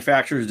kayak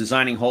manufacturers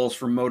designing hulls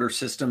for motor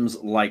systems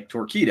like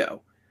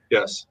Torqeedo?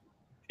 Yes.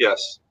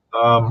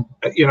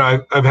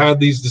 I've had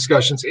these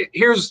discussions.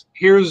 Here's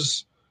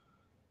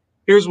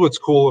what's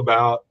cool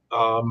about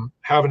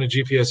having a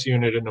GPS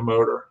unit in a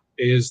motor,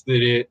 is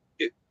that it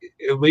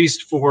at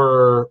least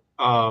for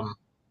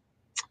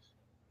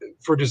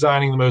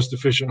designing the most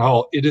efficient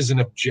hull, it is an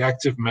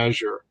objective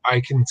measure. I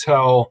can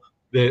tell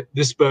that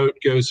this boat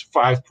goes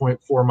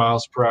 5.4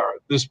 miles per hour.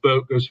 This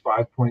boat goes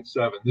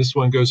 5.7. This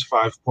one goes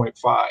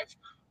 5.5.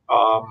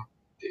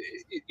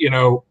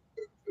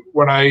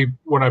 When I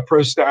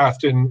pro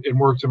staffed and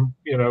worked in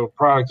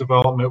product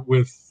development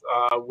with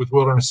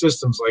Wilderness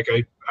Systems, like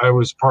I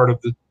was part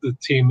of the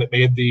team that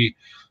made the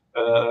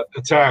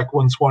Attack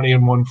 120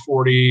 and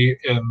 140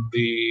 and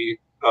the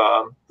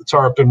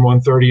Tarpon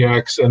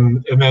 130X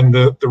and then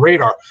the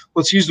Radar.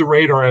 Let's use the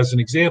Radar as an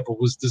example.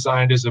 Was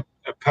designed as a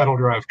pedal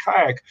drive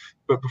kayak,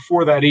 but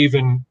before they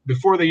even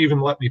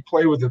let me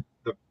play with the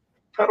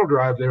pedal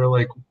drive, they were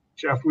like,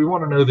 Jeff, we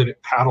want to know that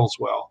it paddles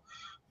well.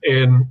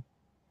 And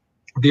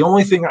the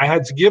only thing I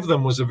had to give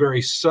them was a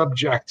very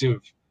subjective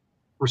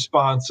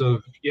response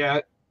of,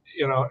 I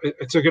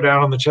took it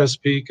out on the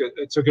Chesapeake,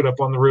 I took it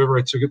up on the river,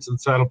 I took it to the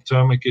tidal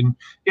Potomac, and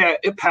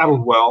it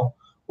paddled well.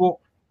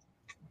 Well,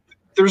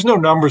 there's no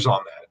numbers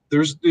on that.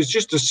 There's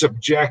just a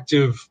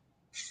subjective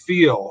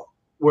feel.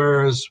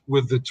 Whereas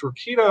with the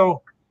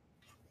Torqeedo,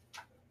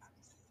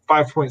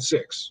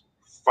 5.6,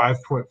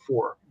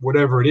 5.4,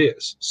 whatever it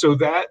is. So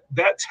that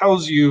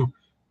tells you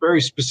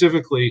very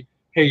specifically,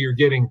 hey, you're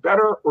getting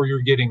better or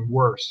you're getting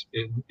worse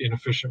in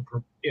efficient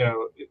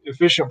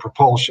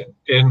propulsion.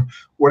 And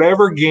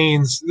whatever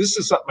gains, this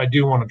is something I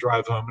do want to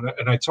drive home,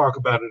 and I talk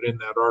about it in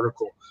that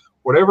article.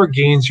 Whatever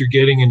gains you're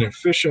getting in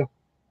efficient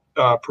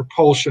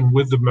propulsion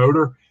with the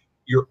motor,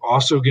 you're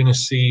also going to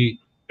see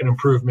an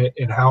improvement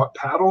in how it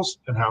paddles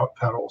and how it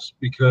pedals,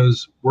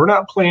 because we're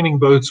not planing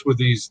boats with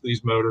these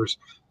motors.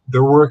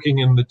 They're working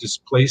in the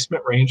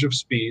displacement range of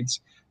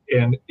speeds,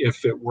 and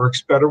if it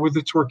works better with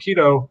the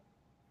Torqeedo,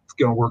 it's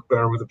going to work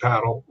better with a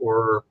paddle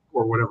or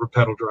whatever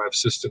pedal drive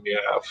system you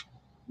have.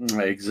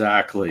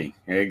 Exactly.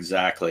 Looks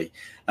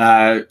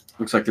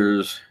like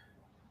there's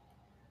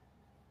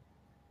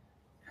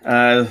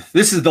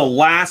this is the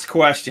last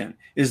question.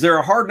 Is there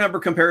a hard number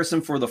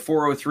comparison for the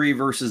 403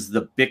 versus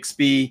the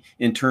Bixby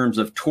in terms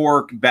of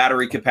torque,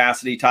 battery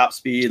capacity, top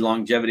speed,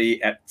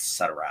 longevity,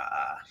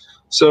 etc.?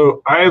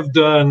 So I've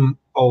done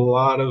a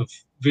lot of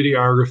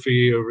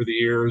videography over the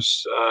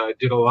years. I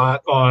did a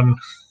lot on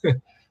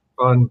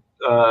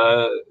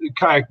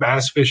kayak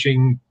bass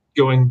fishing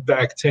going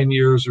back 10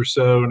 years or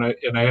so,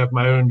 and I have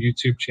my own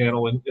YouTube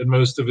channel, and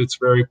most of it's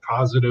very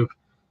positive.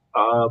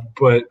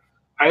 But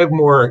I have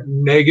more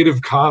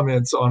negative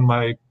comments on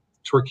my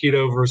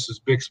Torqeedo versus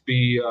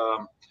Bixby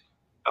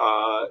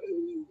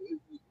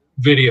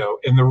video.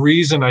 And the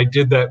reason I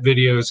did that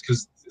video is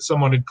because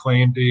someone had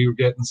claimed you were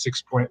getting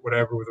 6 point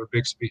whatever with her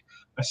Bixby.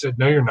 I said,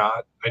 no, you're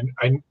not.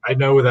 I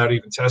know without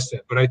even testing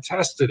it, but I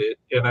tested it,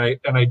 and I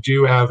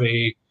do have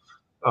a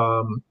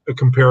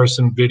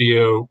comparison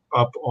video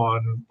up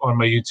on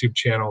my YouTube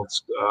channel.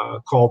 It's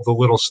called The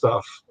Little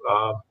Stuff.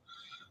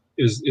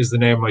 Is the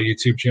name of my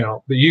YouTube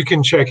channel. But you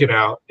can check it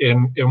out.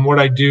 And what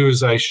I do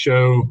is I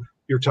show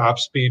your top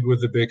speed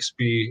with the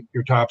Bixby,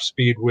 your top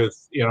speed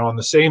with, on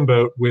the same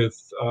boat with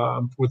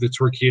the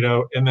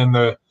Torqeedo, and then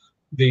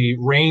the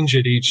range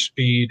at each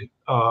speed,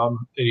 at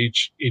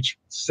each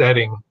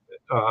setting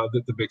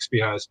that the Bixby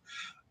has.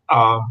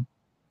 The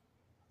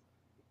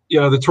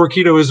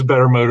Torqeedo is a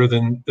better motor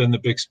than the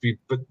Bixby.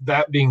 But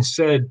that being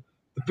said,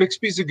 the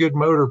Bixby is a good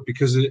motor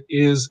because it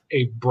is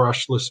a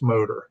brushless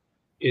motor.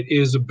 It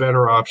is a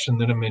better option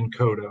than a Minn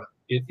Kota.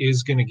 It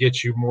is going to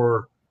get you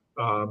more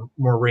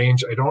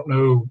range. I don't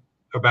know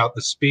about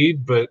the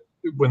speed, but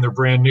when they're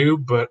brand new,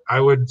 but I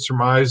would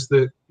surmise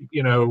that,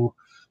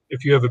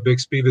 if you have a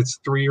Bixby that's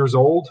 3 years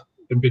old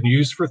and been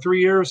used for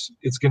 3 years,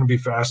 it's going to be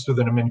faster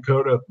than a Minn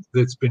Kota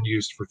that's been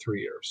used for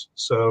 3 years.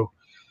 So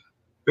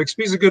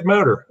Bixby's a good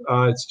motor.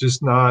 It's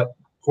just not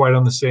quite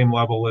on the same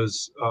level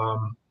as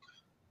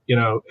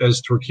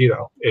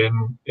Torqeedo,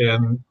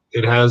 and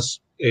it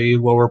has a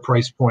lower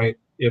price point,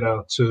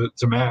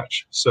 to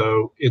match.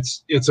 So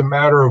it's a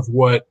matter of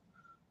what,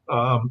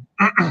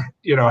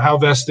 how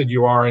vested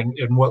you are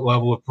and what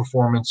level of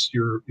performance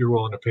you're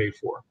willing to pay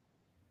for.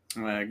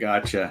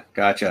 Gotcha.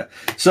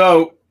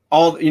 So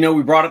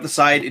we brought up the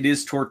site. It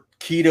is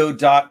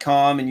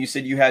Torqeedo.com, and you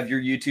said you have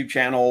your YouTube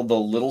channel, The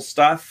Little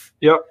Stuff.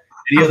 Yep.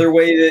 Any other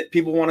way that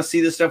people want to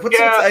see this stuff?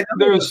 I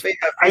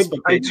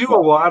do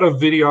a lot of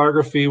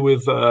videography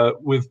with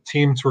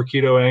Team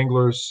Torqeedo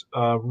anglers.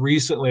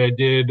 Recently, I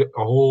did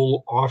a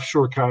whole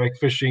offshore kayak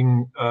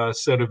fishing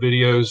set of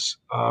videos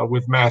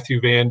with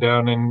Matthew Van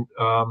down in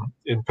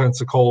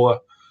Pensacola.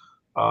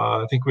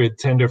 I think we had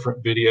 10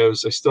 different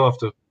videos. I still have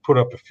to put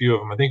up a few of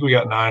them. I think we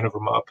got 9 of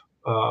them up.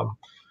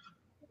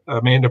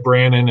 Amanda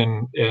Brannon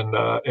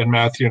and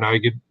Matthew and I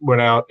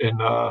went out,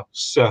 and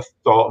Seth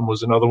Dalton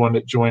was another one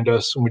that joined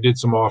us, and we did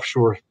some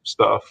offshore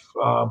stuff.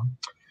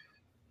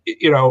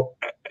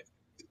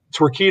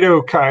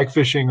 Torqeedo kayak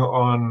fishing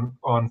on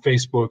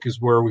Facebook is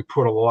where we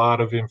put a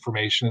lot of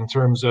information in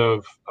terms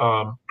of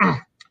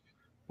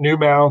new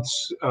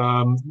mounts,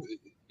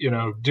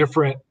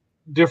 different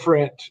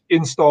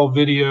install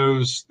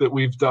videos that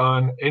we've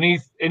done,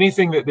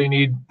 anything that they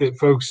need, that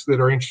folks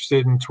that are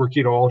interested in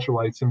Torqeedo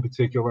ultralights in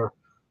particular.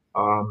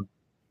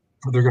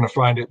 They're going to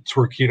find it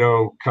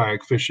Torqeedo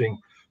Kayak Fishing.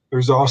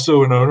 There's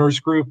also an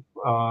owners group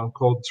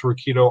called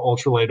Torqeedo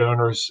Ultralight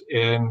Owners,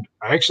 and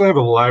I actually have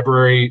a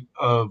library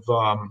of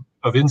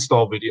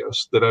install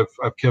videos that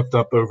I've kept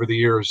up over the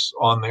years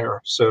on there.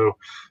 So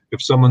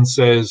if someone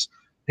says,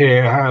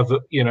 "Hey, I have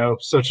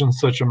such and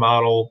such a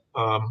model,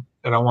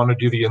 and I want to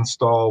do the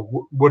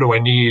install, what do I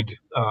need?"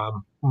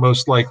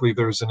 Most likely,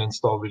 there's an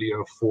install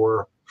video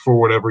for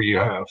whatever you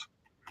have.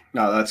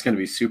 No, that's going to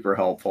be super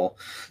helpful.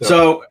 Yeah.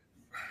 So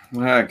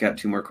I got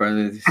 2 more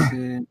questions.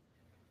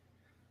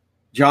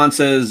 John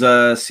says,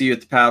 see you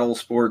at the Paddle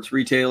Sports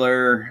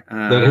Retailer.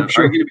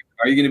 Sure. Are you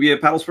going to be a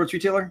Paddle Sports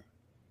Retailer?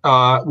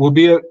 We'll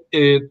be at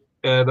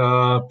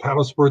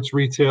Paddle Sports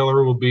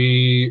Retailer. We'll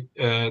be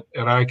at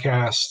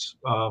ICAST.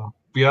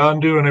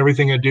 Beyond doing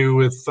everything I do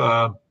with,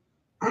 with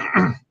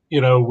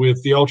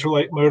the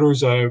ultralight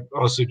motors, I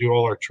also do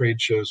all our trade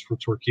shows for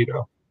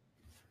Torqeedo.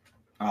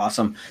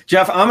 Awesome.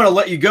 Jeff, I'm going to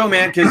let you go,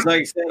 man, because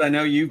like I said, I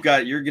know you're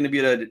going to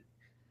be at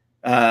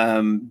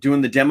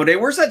doing the demo day.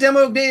 Where's that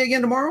demo day again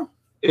tomorrow?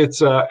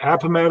 It's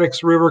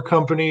Appomattox River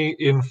Company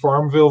in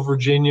Farmville,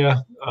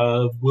 Virginia.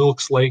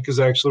 Wilkes Lake is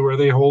actually where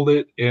they hold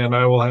it, and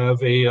I will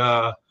have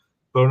a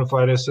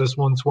Bonafide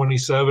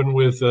SS127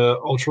 with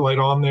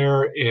ultralight on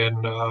there,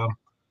 and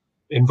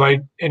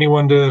invite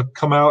anyone to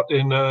come out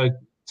and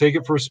take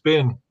it for a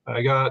spin.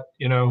 I got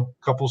a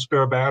couple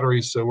spare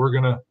batteries, so we're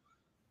gonna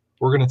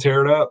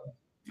tear it up.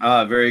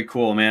 Very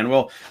cool, man.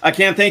 Well, I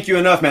can't thank you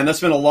enough, man.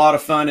 That's been a lot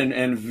of fun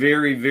and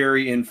very,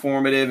 very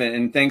informative.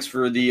 And thanks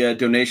for the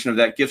donation of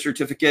that gift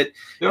certificate.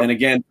 Yep. And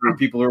again, for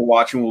people who are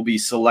watching, we'll be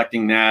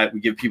selecting that. We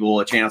give people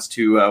a chance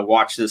to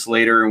watch this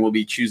later, and we'll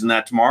be choosing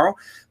that tomorrow.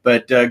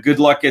 But good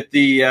luck at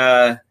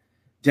the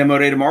demo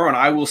day tomorrow, and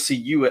I will see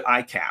you at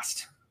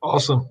ICAST.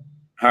 Awesome.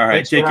 All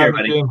right. Take care,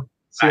 buddy.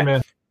 See you,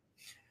 man.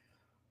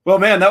 Well,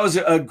 man, that was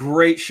a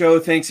great show.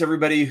 Thanks,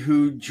 everybody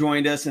who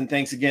joined us. And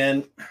thanks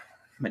again.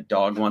 My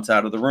dog wants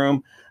out of the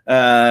room.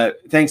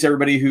 Thanks,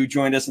 everybody who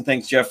joined us. And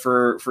thanks, Jeff,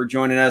 for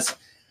joining us.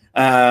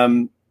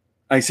 Like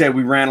I said,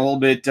 we ran a little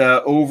bit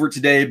over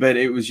today, but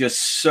it was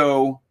just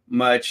so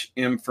much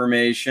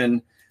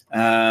information.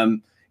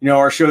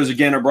 Our shows,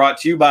 again, are brought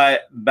to you by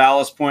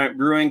Ballast Point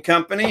Brewing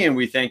Company, and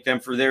we thank them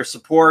for their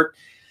support.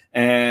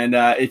 And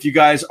if you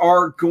guys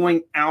are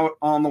going out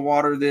on the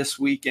water this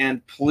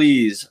weekend,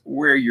 please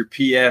wear your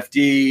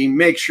PFD,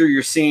 make sure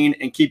you're seen,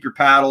 and keep your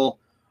paddle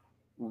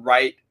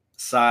right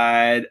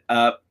side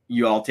up.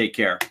 You all take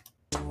care.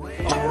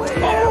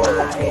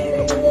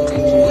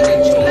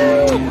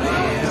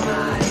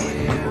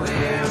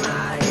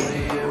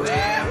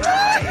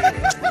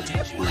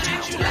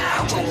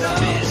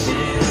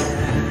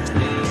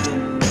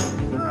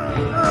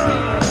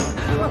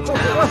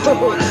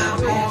 What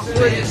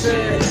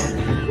I'm